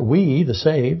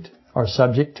are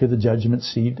subject to the judgment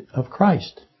seat of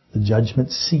Christ. The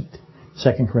judgment seat.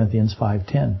 2 Corinthians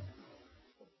 5:10.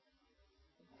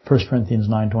 1 Corinthians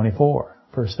 9:24.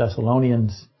 1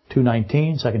 Thessalonians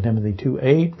 2:19, 2 Timothy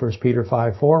 2:8, 1 Peter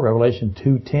 5:4, Revelation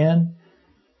 2:10,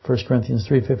 1 Corinthians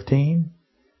 3:15.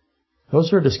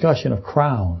 Those are a discussion of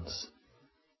crowns.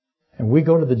 And we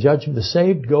go to the judgment. The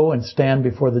saved go and stand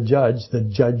before the judge, the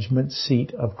judgment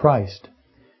seat of Christ.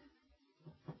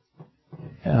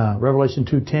 Revelation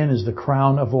 2:10 is the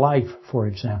crown of life, for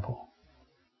example.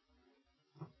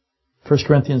 1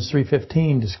 Corinthians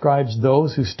 3:15 describes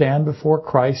those who stand before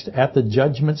Christ at the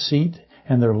judgment seat,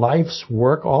 and their life's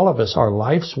work, all of us, our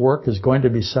life's work is going to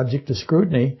be subject to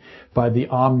scrutiny by the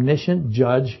omniscient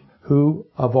judge who,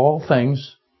 of all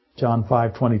things, John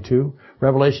 5:22.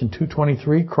 Revelation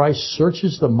 2:23. Christ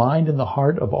searches the mind and the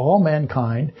heart of all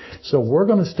mankind. So we're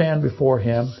going to stand before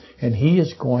Him, and He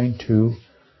is going to,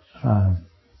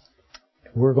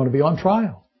 we're going to be on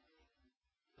trial.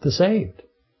 The saved.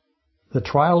 The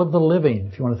trial of the living,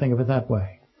 if you want to think of it that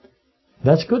way.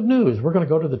 That's good news. We're going to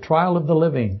go to the trial of the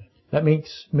living. That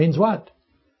means what?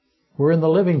 We're in the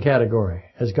living category,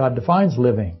 as God defines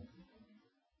living.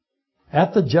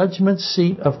 At the judgment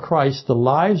seat of Christ, the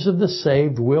lives of the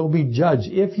saved will be judged.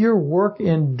 If your work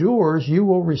endures, you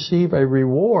will receive a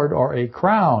reward or a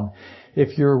crown.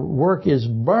 If your work is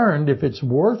burned, if it's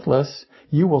worthless,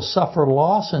 you will suffer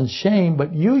loss and shame,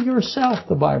 but you yourself,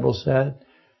 the Bible said,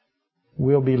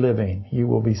 will be living. You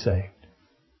will be saved.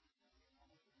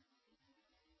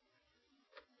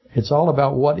 It's all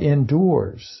about what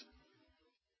endures.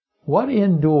 What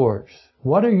endures?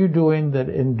 What are you doing that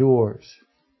endures?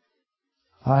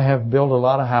 I have built a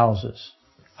lot of houses.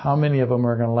 How many of them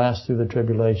are going to last through the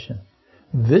tribulation?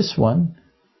 This one,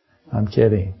 I'm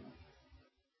kidding.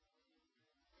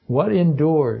 What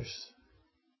endures?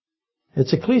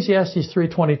 It's Ecclesiastes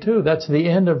 3:22. That's the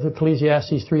end of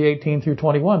Ecclesiastes 3:18 through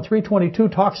 21.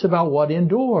 3:22 talks about what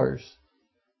endures.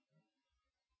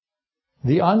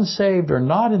 The unsaved are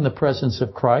not in the presence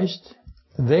of Christ.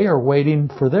 They are waiting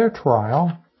for their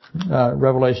trial.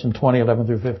 Revelation 20:11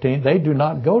 through 15. They do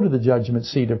not go to the judgment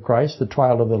seat of Christ, the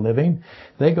trial of the living.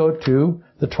 They go to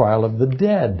the trial of the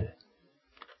dead.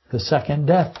 The second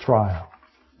death trial.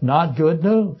 Not good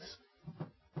news.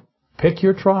 Pick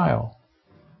your trial.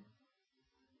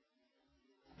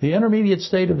 The intermediate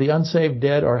state of the unsaved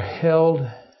dead are held,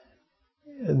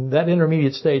 that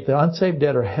intermediate state, the unsaved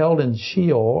dead are held in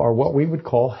Sheol, or what we would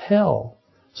call hell.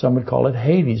 Some would call it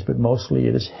Hades, but mostly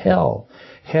it is hell.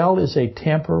 Hell is a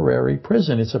temporary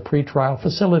prison. It's a pretrial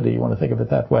facility. You want to think of it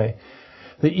that way.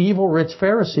 The evil rich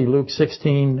Pharisee, Luke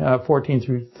 16:14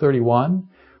 through 31,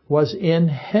 was in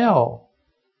hell,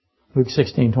 Luke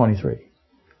 16:23,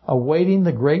 awaiting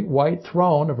the great white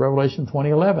throne of Revelation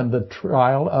 20:11, the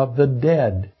trial of the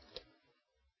dead.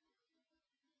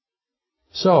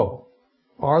 So,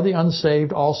 are the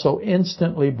unsaved also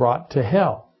instantly brought to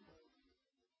hell?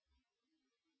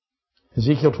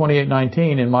 Ezekiel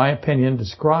 28:19, in my opinion,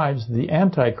 describes the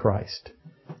Antichrist.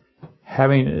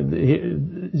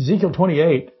 Ezekiel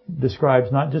 28 describes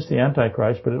not just the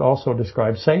Antichrist, but it also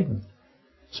describes Satan.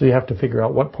 So you have to figure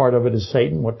out what part of it is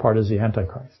Satan, what part is the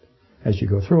Antichrist, as you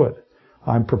go through it.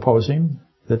 I'm proposing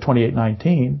that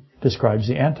 28:19 describes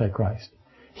the Antichrist.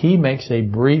 He makes a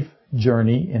brief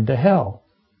journey into hell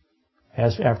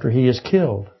after he is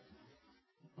killed.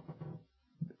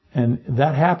 And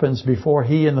that happens before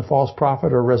he and the false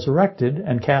prophet are resurrected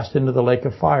and cast into the lake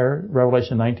of fire,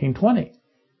 Revelation 19:20.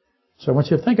 So I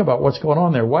want you to think about what's going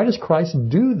on there. Why does Christ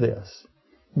do this?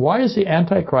 Why is the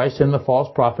Antichrist and the false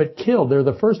prophet killed? They're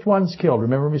the first ones killed.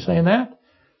 Remember me saying that?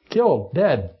 Killed,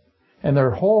 dead. And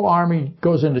their whole army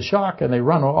goes into shock and they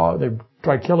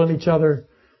try killing each other.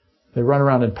 They run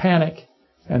around in panic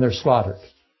and they're slaughtered.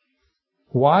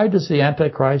 Why does the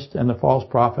Antichrist and the false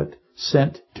prophet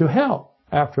sent to hell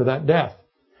after that death?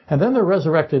 And then they're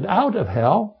resurrected out of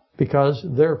hell because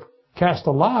they're cast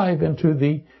alive into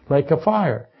the lake of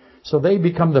fire. So they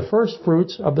become the first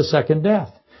fruits of the second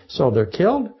death. So they're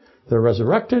killed, they're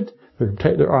resurrected,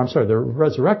 they're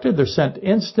resurrected, they're sent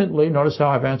instantly. Notice how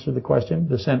I've answered the question.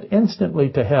 They're sent instantly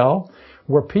to hell,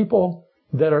 where people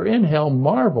that are in hell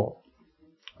marvel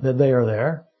that they are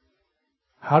there.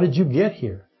 How did you get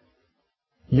here?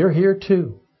 You're here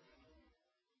too.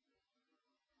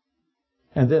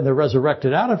 And then they're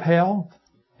resurrected out of hell,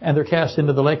 and they're cast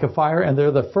into the lake of fire, and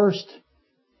they're the first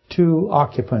two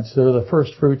occupants. They're the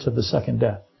first fruits of the second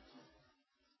death.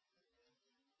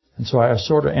 And so I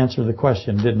sort of answered the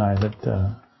question, didn't I,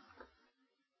 that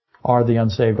are the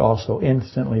unsaved also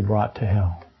instantly brought to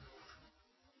hell?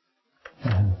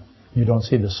 And you don't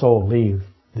see the soul leave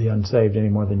the unsaved any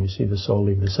more than you see the soul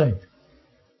leave the saved.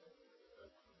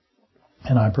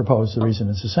 And I propose the reason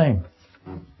is the same,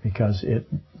 because it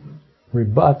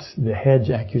rebuts the hedge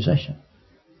accusation.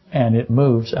 And it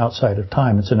moves outside of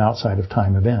time. It's an outside of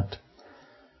time event.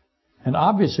 And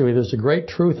obviously there's a great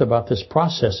truth about this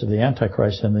process of the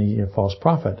Antichrist and the false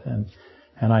prophet.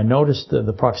 And I noticed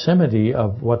the proximity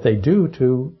of what they do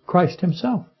to Christ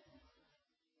himself.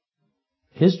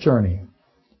 His journey.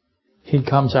 He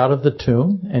comes out of the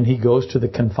tomb and he goes to the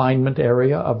confinement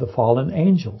area of the fallen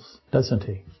angels, doesn't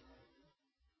he?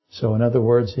 So in other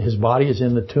words, his body is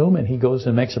in the tomb and he goes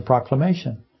and makes a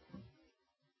proclamation.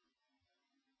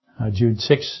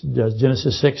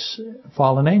 Genesis 6,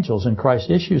 fallen angels. And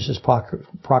Christ issues his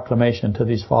proclamation to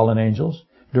these fallen angels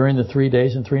during the 3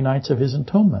 days and 3 nights of his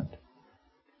entombment.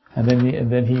 And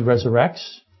then he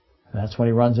resurrects. That's when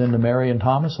he runs into Mary and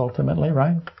Thomas ultimately,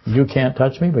 right? You can't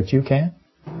touch me, but you can.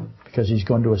 Because he's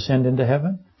going to ascend into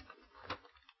heaven.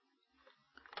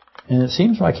 And it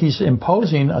seems like he's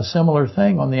imposing a similar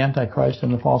thing on the Antichrist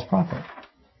and the false prophet.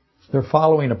 They're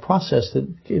following a process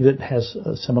that has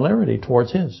a similarity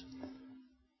towards his.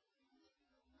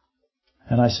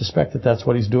 And I suspect that that's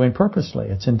what he's doing purposely.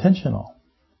 It's intentional.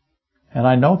 And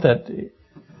I note that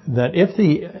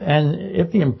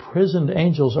if the imprisoned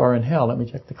angels are in hell, let me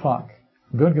check the clock.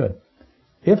 Good.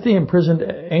 If the imprisoned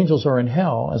angels are in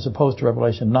hell, as opposed to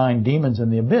Revelation 9, demons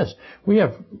in the abyss, we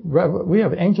have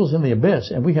angels in the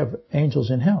abyss and we have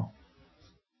angels in hell.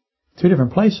 Two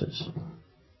different places.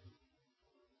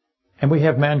 And we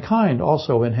have mankind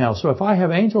also in hell. So if I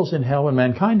have angels in hell and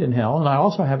mankind in hell, and I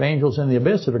also have angels in the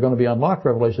abyss that are going to be unlocked,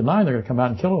 Revelation 9, they're going to come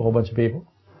out and kill a whole bunch of people.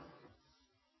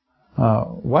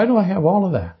 Why do I have all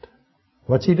of that?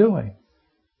 What's he doing?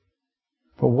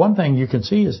 But one thing you can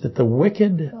see is that the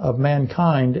wicked of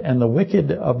mankind and the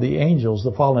wicked of the angels,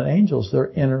 the fallen angels,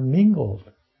 they're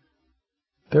intermingled.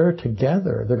 They're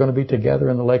together. They're going to be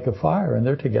together in the lake of fire, and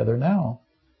they're together now.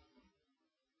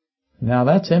 Now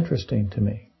that's interesting to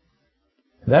me.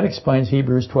 That explains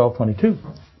Hebrews 12:22.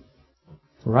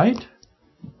 Right?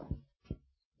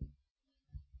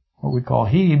 What we call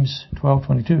Hebes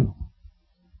 12:22.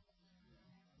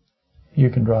 You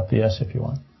can drop the S if you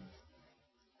want.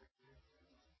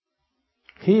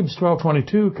 Hebes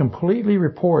 12:22 completely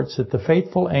reports that the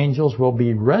faithful angels will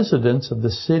be residents of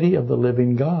the city of the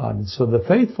living God. So the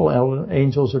faithful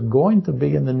angels are going to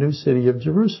be in the new city of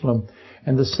Jerusalem.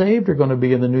 And the saved are going to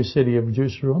be in the new city of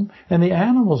Jerusalem. And the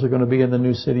animals are going to be in the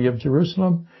new city of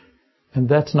Jerusalem. And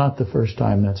that's not the first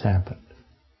time that's happened.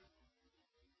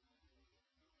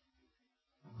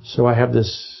 So I have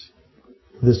this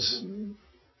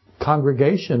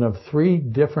congregation of three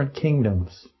different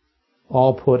kingdoms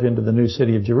all put into the new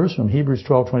city of Jerusalem. Hebrews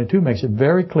 12:22 makes it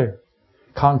very clear.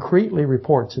 Concretely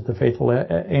reports that the faithful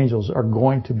angels are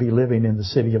going to be living in the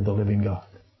city of the living God.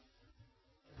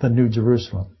 The new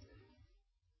Jerusalem.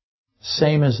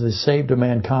 Same as the saved of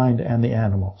mankind and the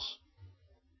animals.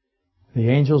 The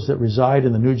angels that reside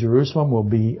in the New Jerusalem will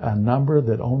be a number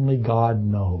that only God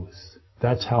knows.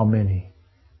 That's how many.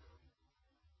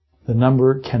 The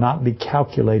number cannot be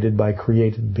calculated by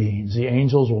created beings. The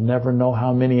angels will never know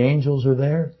how many angels are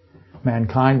there.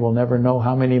 Mankind will never know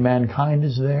how many mankind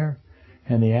is there.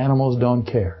 And the animals don't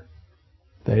care.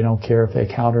 They don't care if they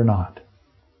count or not.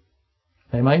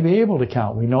 They might be able to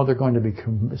count. We know they're going to be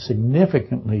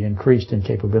significantly increased in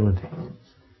capability.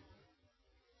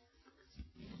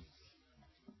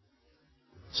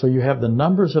 So you have the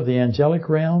numbers of the angelic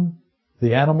realm,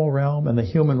 the animal realm, and the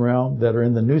human realm that are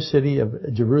in the new city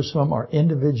of Jerusalem are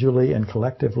individually and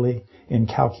collectively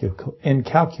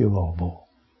incalculable.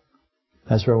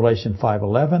 That's Revelation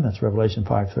 5:11. That's Revelation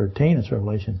 5:13. That's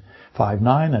Revelation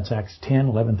 5:9. That's Acts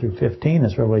 10:11 through 15.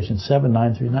 That's Revelation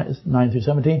 7:9 through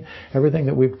 17. Everything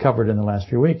that we've covered in the last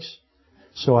few weeks.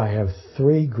 So I have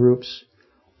three groups.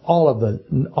 All of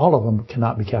them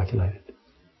cannot be calculated.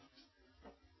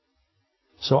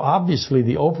 So obviously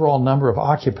the overall number of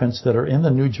occupants that are in the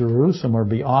New Jerusalem are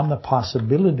beyond the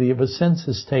possibility of a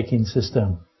census-taking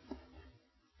system.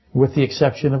 With the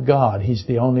exception of God. He's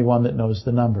the only one that knows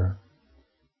the number.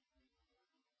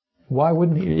 Why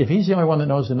wouldn't he? If he's the only one that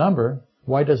knows the number,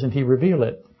 why doesn't he reveal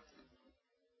it?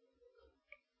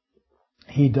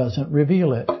 He doesn't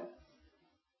reveal it.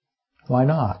 Why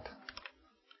not?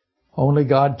 Only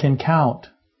God can count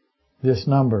this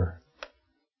number.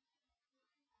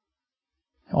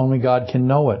 Only God can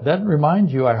know it. That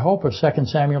reminds you, I hope, of 2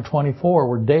 Samuel 24,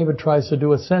 where David tries to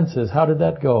do a census. How did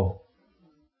that go?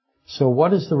 So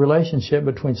what is the relationship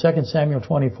between 2 Samuel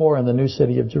 24 and the new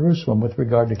city of Jerusalem with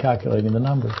regard to calculating the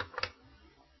number?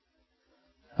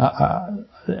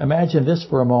 Imagine this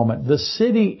for a moment. The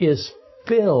city is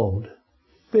filled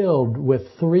with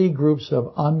three groups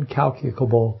of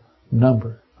uncalculable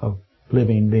number of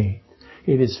living beings.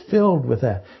 It is filled with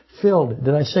that. Filled.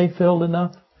 Did I say filled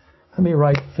enough? Let me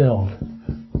write filled.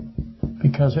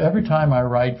 Because every time I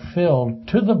write filled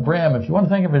to the brim, if you want to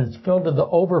think of it, it's filled to the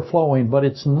overflowing, but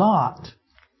it's not.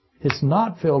 It's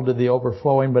not filled to the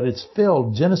overflowing, but it's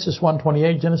filled. Genesis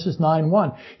 1:28, Genesis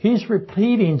 9:1. He's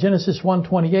repeating Genesis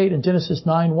 1:28 and Genesis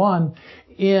 9:1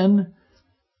 in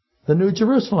the New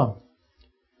Jerusalem.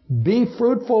 Be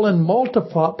fruitful and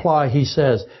multiply, he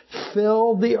says.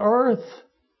 Fill the earth.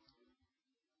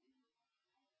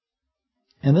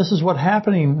 And this is what's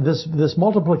happening. This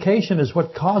multiplication is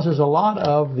what causes a lot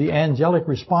of the angelic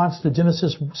response to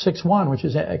Genesis 6:1, which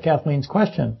is Kathleen's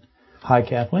question. Hi,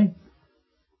 Kathleen.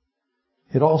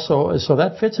 It also, so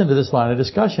that fits into this line of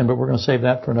discussion, but we're going to save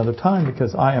that for another time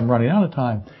because I am running out of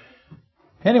time.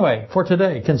 Anyway, for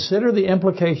today, consider the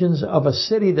implications of a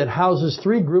city that houses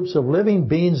 3 groups of living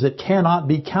beings that cannot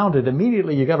be counted.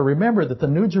 Immediately, you got to remember that the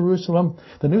New Jerusalem,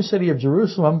 the new city of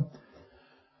Jerusalem,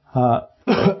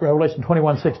 Revelation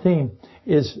 21:16,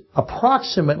 is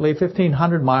approximately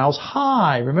 1,500 miles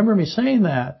high. Remember me saying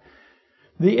that.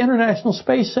 The International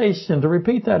Space Station, to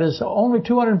repeat that, is only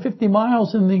 250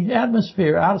 miles in the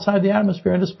atmosphere, outside the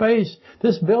atmosphere into space.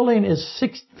 This building is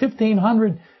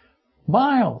 1,500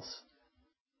 miles.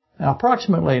 Now,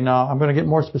 approximately, I'm going to get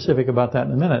more specific about that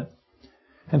in a minute.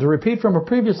 And to repeat from a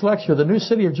previous lecture, the new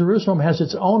city of Jerusalem has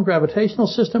its own gravitational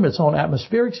system, its own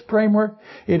atmospheric framework.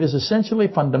 It is essentially,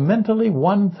 fundamentally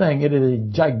one thing. It is a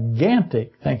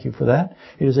gigantic, thank you for that,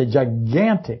 it is a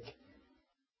gigantic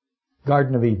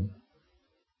Garden of Eden.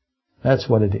 That's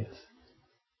what it is.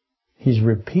 He's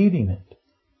repeating it.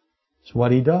 It's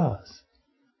what he does.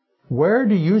 Where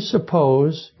do you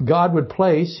suppose God would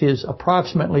place his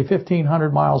approximately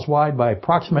 1,500 miles wide by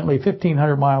approximately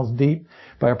 1,500 miles deep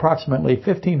by approximately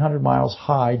 1,500 miles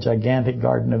high gigantic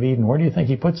Garden of Eden? Where do you think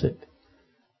he puts it?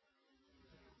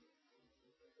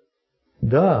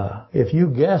 Duh. If you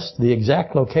guessed the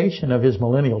exact location of his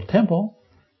millennial temple,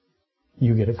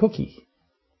 you get a cookie.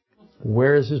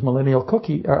 Where is his millennial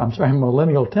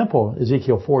millennial temple?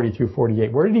 Ezekiel 40 through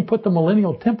 48. Where did he put the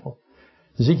millennial temple?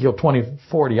 Ezekiel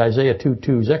 20:40, Isaiah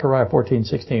 2:2, Zechariah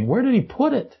 14:16. Where did he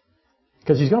put it?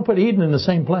 Because he's going to put Eden in the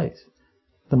same place.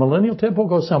 The millennial temple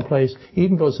goes someplace.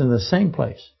 Eden goes in the same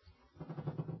place.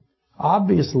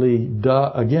 Obviously,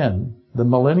 again, the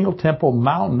millennial temple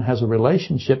mountain has a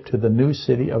relationship to the new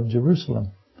city of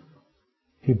Jerusalem.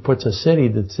 He puts a city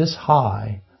that's this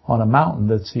high on a mountain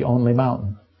that's the only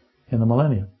mountain in the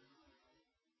millennium.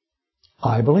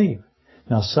 I believe.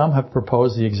 Now, some have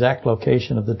proposed the exact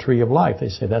location of the tree of life. They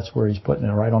say that's where he's putting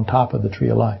it, right on top of the tree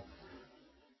of life.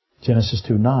 Genesis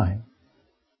 2:9.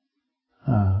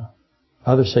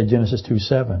 Others say Genesis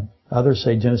 2:7. Others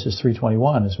say Genesis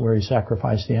 3:21 is where he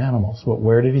sacrificed the animals. Well,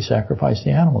 where did he sacrifice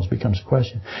the animals becomes the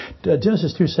question.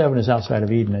 Genesis 2:7 is outside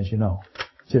of Eden, as you know.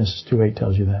 Genesis 2:8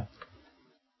 tells you that.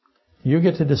 You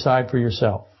get to decide for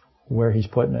yourself where he's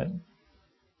putting it,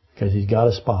 because he's got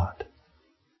a spot.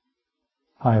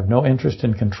 I have no interest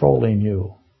in controlling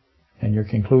you and your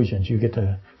conclusions. You get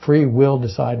to free will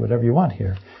decide whatever you want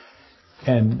here.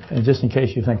 And just in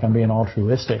case you think I'm being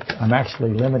altruistic, I'm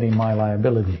actually limiting my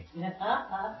liability.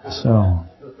 So,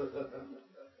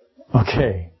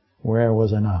 okay, where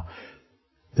was I now?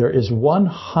 There is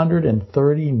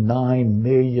 139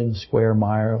 million square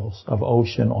miles of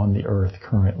ocean on the earth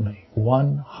currently.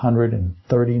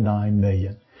 139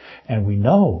 million. And we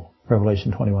know,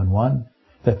 Revelation 21:1,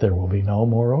 that there will be no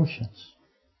more oceans.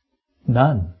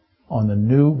 None on the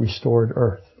new restored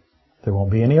earth. There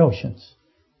won't be any oceans.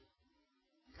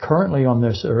 Currently on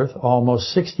this earth,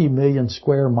 almost 60 million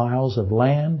square miles of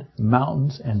land,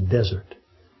 mountains, and desert.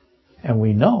 And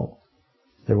we know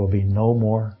there will be no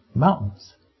more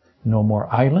mountains, no more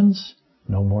islands,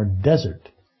 no more desert.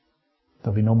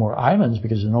 There'll be no more islands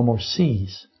because there's no more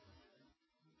seas.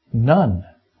 None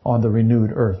on the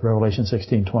renewed earth, Revelation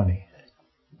 16:20.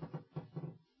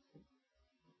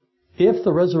 If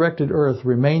the resurrected earth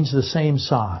remains the same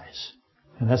size,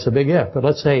 and that's a big if, but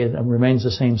let's say it remains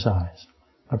the same size,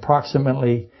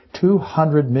 approximately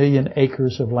 200 million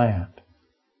acres of land,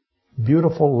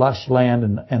 beautiful, lush land,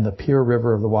 and the pure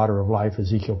river of the water of life,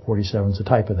 Ezekiel 47 is a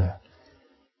type of that.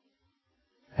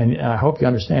 And I hope you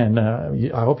understand,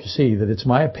 I hope you see that it's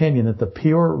my opinion that the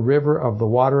pure river of the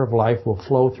water of life will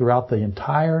flow throughout the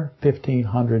entire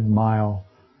 1,500 mile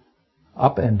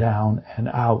up and down and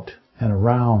out and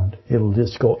around. It'll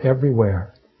just go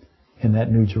everywhere in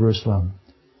that New Jerusalem.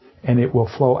 And it will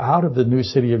flow out of the new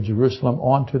city of Jerusalem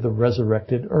onto the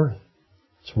resurrected earth.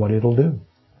 That's what it'll do.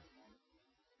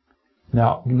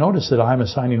 Now, notice that I'm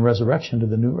assigning resurrection to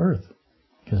the new earth,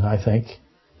 because I think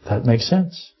that makes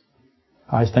sense.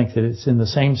 I think that it's in the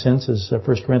same sense as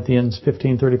 1 Corinthians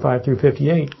 15:35 through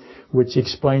 58, which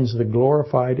explains the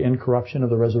glorified incorruption of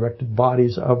the resurrected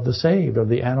bodies of the saved, of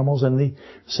the animals and the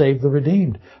saved, the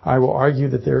redeemed. I will argue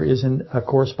that there is a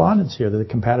correspondence here, that the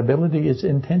compatibility is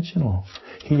intentional.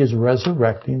 He is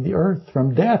resurrecting the earth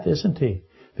from death, isn't he?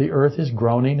 The earth is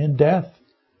groaning in death.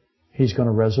 He's going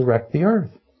to resurrect the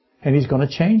earth, and he's going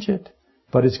to change it,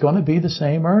 but it's going to be the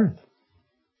same earth.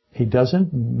 He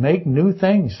doesn't make new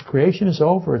things. Creation is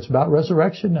over. It's about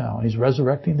resurrection now. He's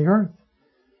resurrecting the earth.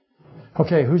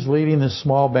 Okay, who's leading this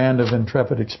small band of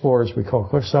intrepid explorers we call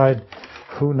Cliffside?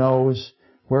 Who knows?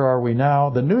 Where are we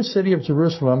now? The new city of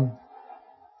Jerusalem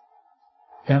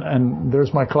and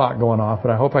there's my clock going off,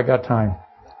 but I hope I got time.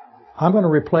 I'm going to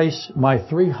replace my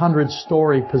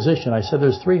 300-story position. I said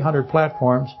there's 300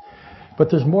 platforms, but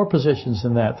there's more positions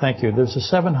than that. Thank you. There's a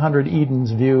 700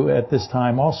 Eden's view at this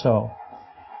time also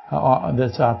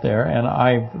that's out there, and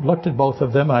I looked at both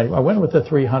of them. I went with the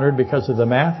 300 because of the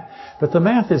math, but the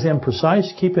math is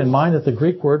imprecise. Keep in mind that the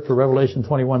Greek word for Revelation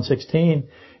 21:16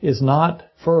 is not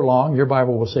furlong. Your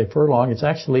Bible will say furlong. It's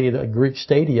actually the Greek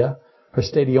stadia or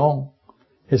stadion.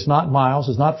 It's not miles.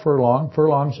 It's not furlong.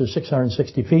 Furlongs are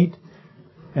 660 feet.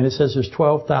 And it says there's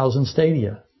 12,000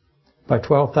 stadia. By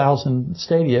 12,000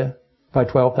 stadia, by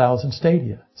 12,000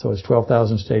 stadia. So it's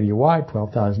 12,000 stadia wide,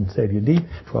 12,000 stadia deep,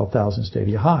 12,000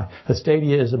 stadia high. A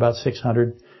stadia is about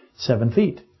 607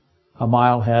 feet. A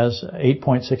mile has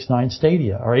 8.69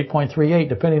 stadia, or 8.38,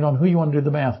 depending on who you want to do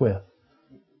the math with.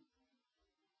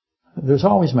 There's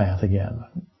always math again.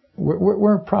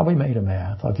 We're probably made of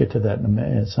math. I'll get to that in a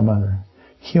minute. Some other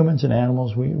humans and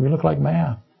animals, we look like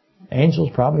math. Angels,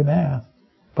 probably math.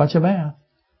 Bunch of math.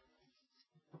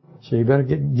 So you better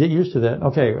get used to that.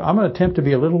 Okay, I'm going to attempt to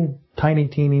be a little tiny,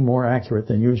 teeny more accurate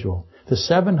than usual. The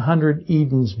 700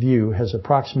 Eden's view has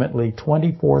approximately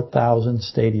 24,000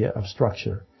 stadia of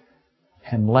structure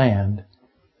and land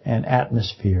and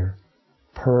atmosphere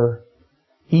per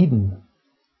Eden,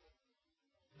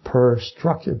 per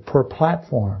structure, per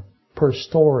platform, per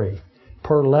story,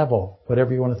 per level,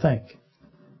 whatever you want to think.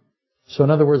 So in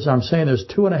other words, I'm saying there's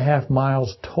 2.5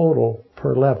 miles total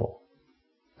per level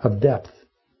of depth.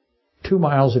 2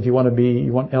 miles if you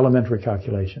want elementary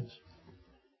calculations.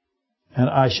 And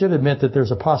I should admit that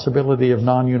there's a possibility of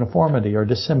non-uniformity or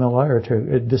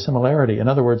dissimilarity. In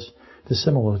other words,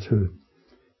 dissimilitude.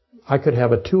 I could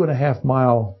have a 2.5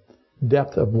 mile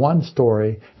depth of one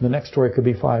story, and the next story could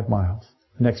be 5 miles.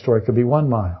 The next story could be 1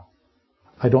 mile.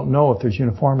 I don't know if there's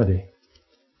uniformity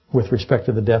with respect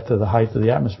to the depth of the height of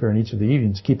the atmosphere in each of the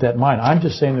Edens. Keep that in mind. I'm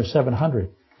just saying there's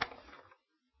 700.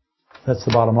 That's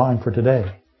the bottom line for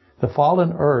today. The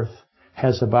fallen earth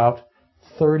has about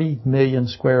 30 million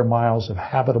square miles of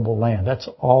habitable land. That's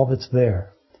all that's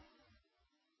there.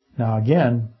 Now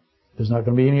again, there's not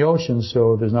going to be any oceans,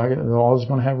 so they're always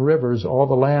going to have rivers. All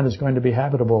the land is going to be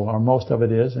habitable, or most of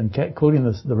it is, including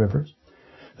the rivers.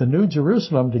 The New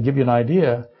Jerusalem, to give you an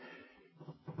idea,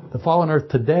 the fallen earth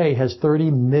today has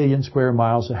 30 million square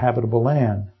miles of habitable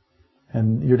land.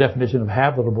 And your definition of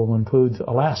habitable includes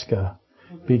Alaska.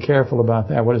 Be careful about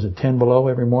that. What is it, 10 below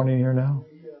every morning here now?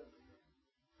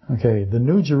 Okay, the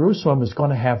New Jerusalem is going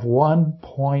to have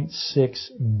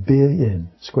 1.6 billion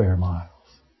square miles.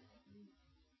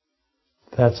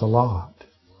 That's a lot.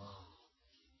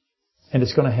 And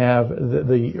it's going to have,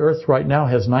 the earth right now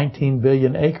has 19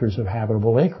 billion acres of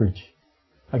habitable acreage.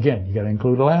 Again, you got to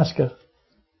include Alaska.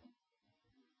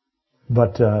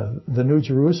 But the New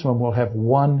Jerusalem will have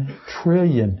 1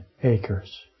 trillion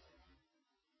acres.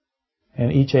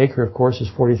 And each acre, of course, is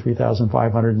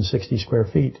 43,560 square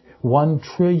feet. 1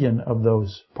 trillion of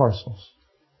those parcels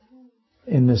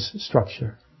in this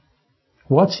structure.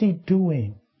 What's he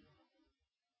doing?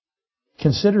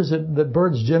 Considers that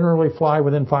birds generally fly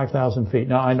within 5,000 feet.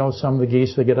 Now, I know some of the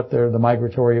geese, they get up there, the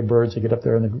migratory birds, they get up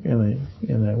there in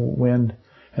the wind,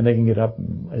 and they can get up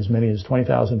as many as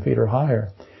 20,000 feet or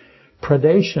higher.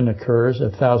 Predation occurs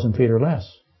at 1,000 feet or less.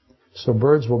 So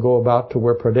birds will go about to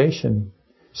where predation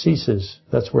ceases.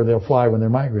 That's where they'll fly when they're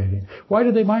migrating. Why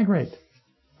do they migrate?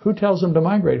 Who tells them to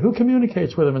migrate? Who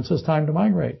communicates with them and says time to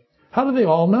migrate? How do they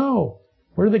all know?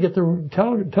 Where do they get the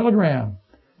telegram?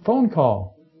 Phone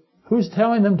call? Who's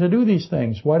telling them to do these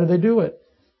things? Why do they do it?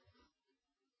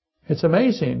 It's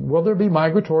amazing. Will there be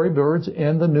migratory birds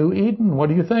in the New Eden? What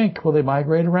do you think? Will they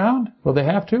migrate around? Will they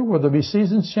have to? Will there be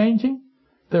seasons changing?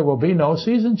 There will be no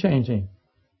season changing.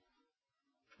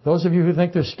 Those of you who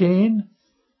think they're skiing,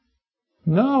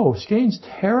 no, skiing's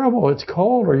terrible. It's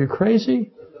cold. Are you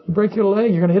crazy? You break your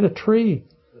leg, you're going to hit a tree.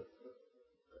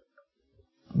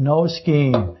 No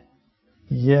skiing.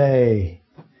 Yay.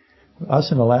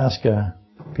 Us in Alaska,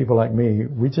 people like me,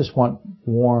 we just want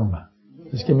warm.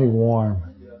 Just give me warm.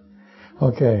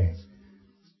 Okay.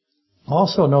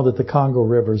 Also know that the Congo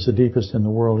River is the deepest in the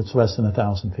world. It's less than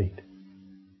 1,000 feet.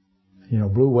 You know,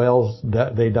 blue whales,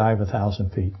 they dive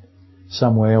 1,000 feet.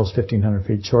 Some whales, 1,500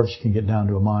 feet. Sharks can get down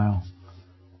to 1 mile.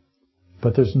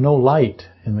 But there's no light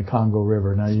in the Congo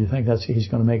River. Now, you think he's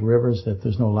going to make rivers that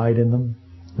there's no light in them?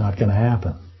 Not going to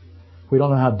happen. We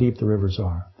don't know how deep the rivers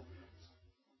are.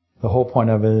 The whole point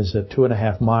of it is that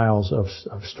 2.5 miles of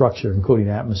structure, including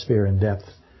atmosphere and depth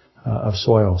of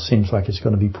soil, seems like it's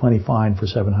going to be plenty fine for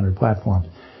 700 platforms.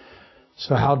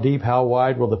 So how deep, how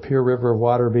wide will the pure river of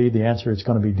water be? The answer is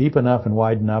going to be deep enough and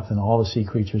wide enough, and all the sea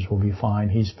creatures will be fine.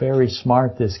 He's very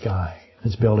smart, this guy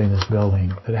that's building this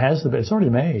building. It's already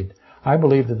made. I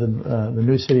believe that the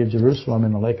new city of Jerusalem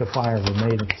and the lake of fire were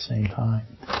made at the same time,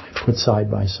 put side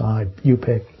by side. You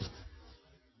pick.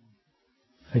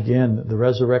 Again, the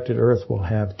resurrected earth will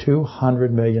have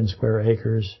 200 million square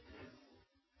acres,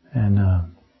 and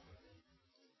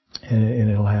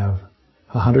it'll have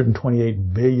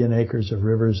 128 billion acres of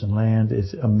rivers and land.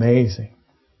 It's amazing.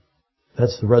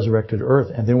 That's the resurrected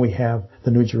earth. And then we have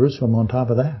the New Jerusalem on top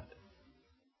of that.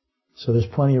 So there's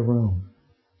plenty of room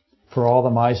for all the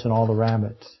mice and all the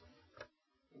rabbits.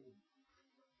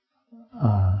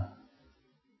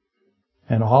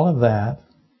 And all of that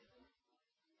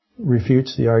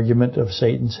refutes the argument of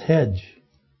Satan's hedge.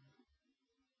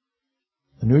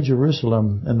 The New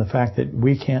Jerusalem and the fact that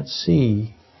we can't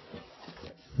see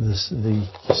the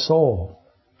soul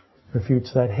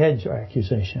refutes that hedge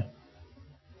accusation,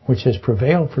 which has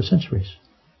prevailed for centuries.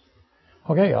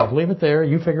 Okay, I'll leave it there.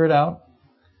 You figure it out.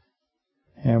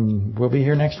 And we'll be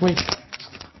here next week,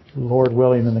 Lord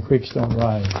willing, and the creeks don't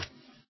rise.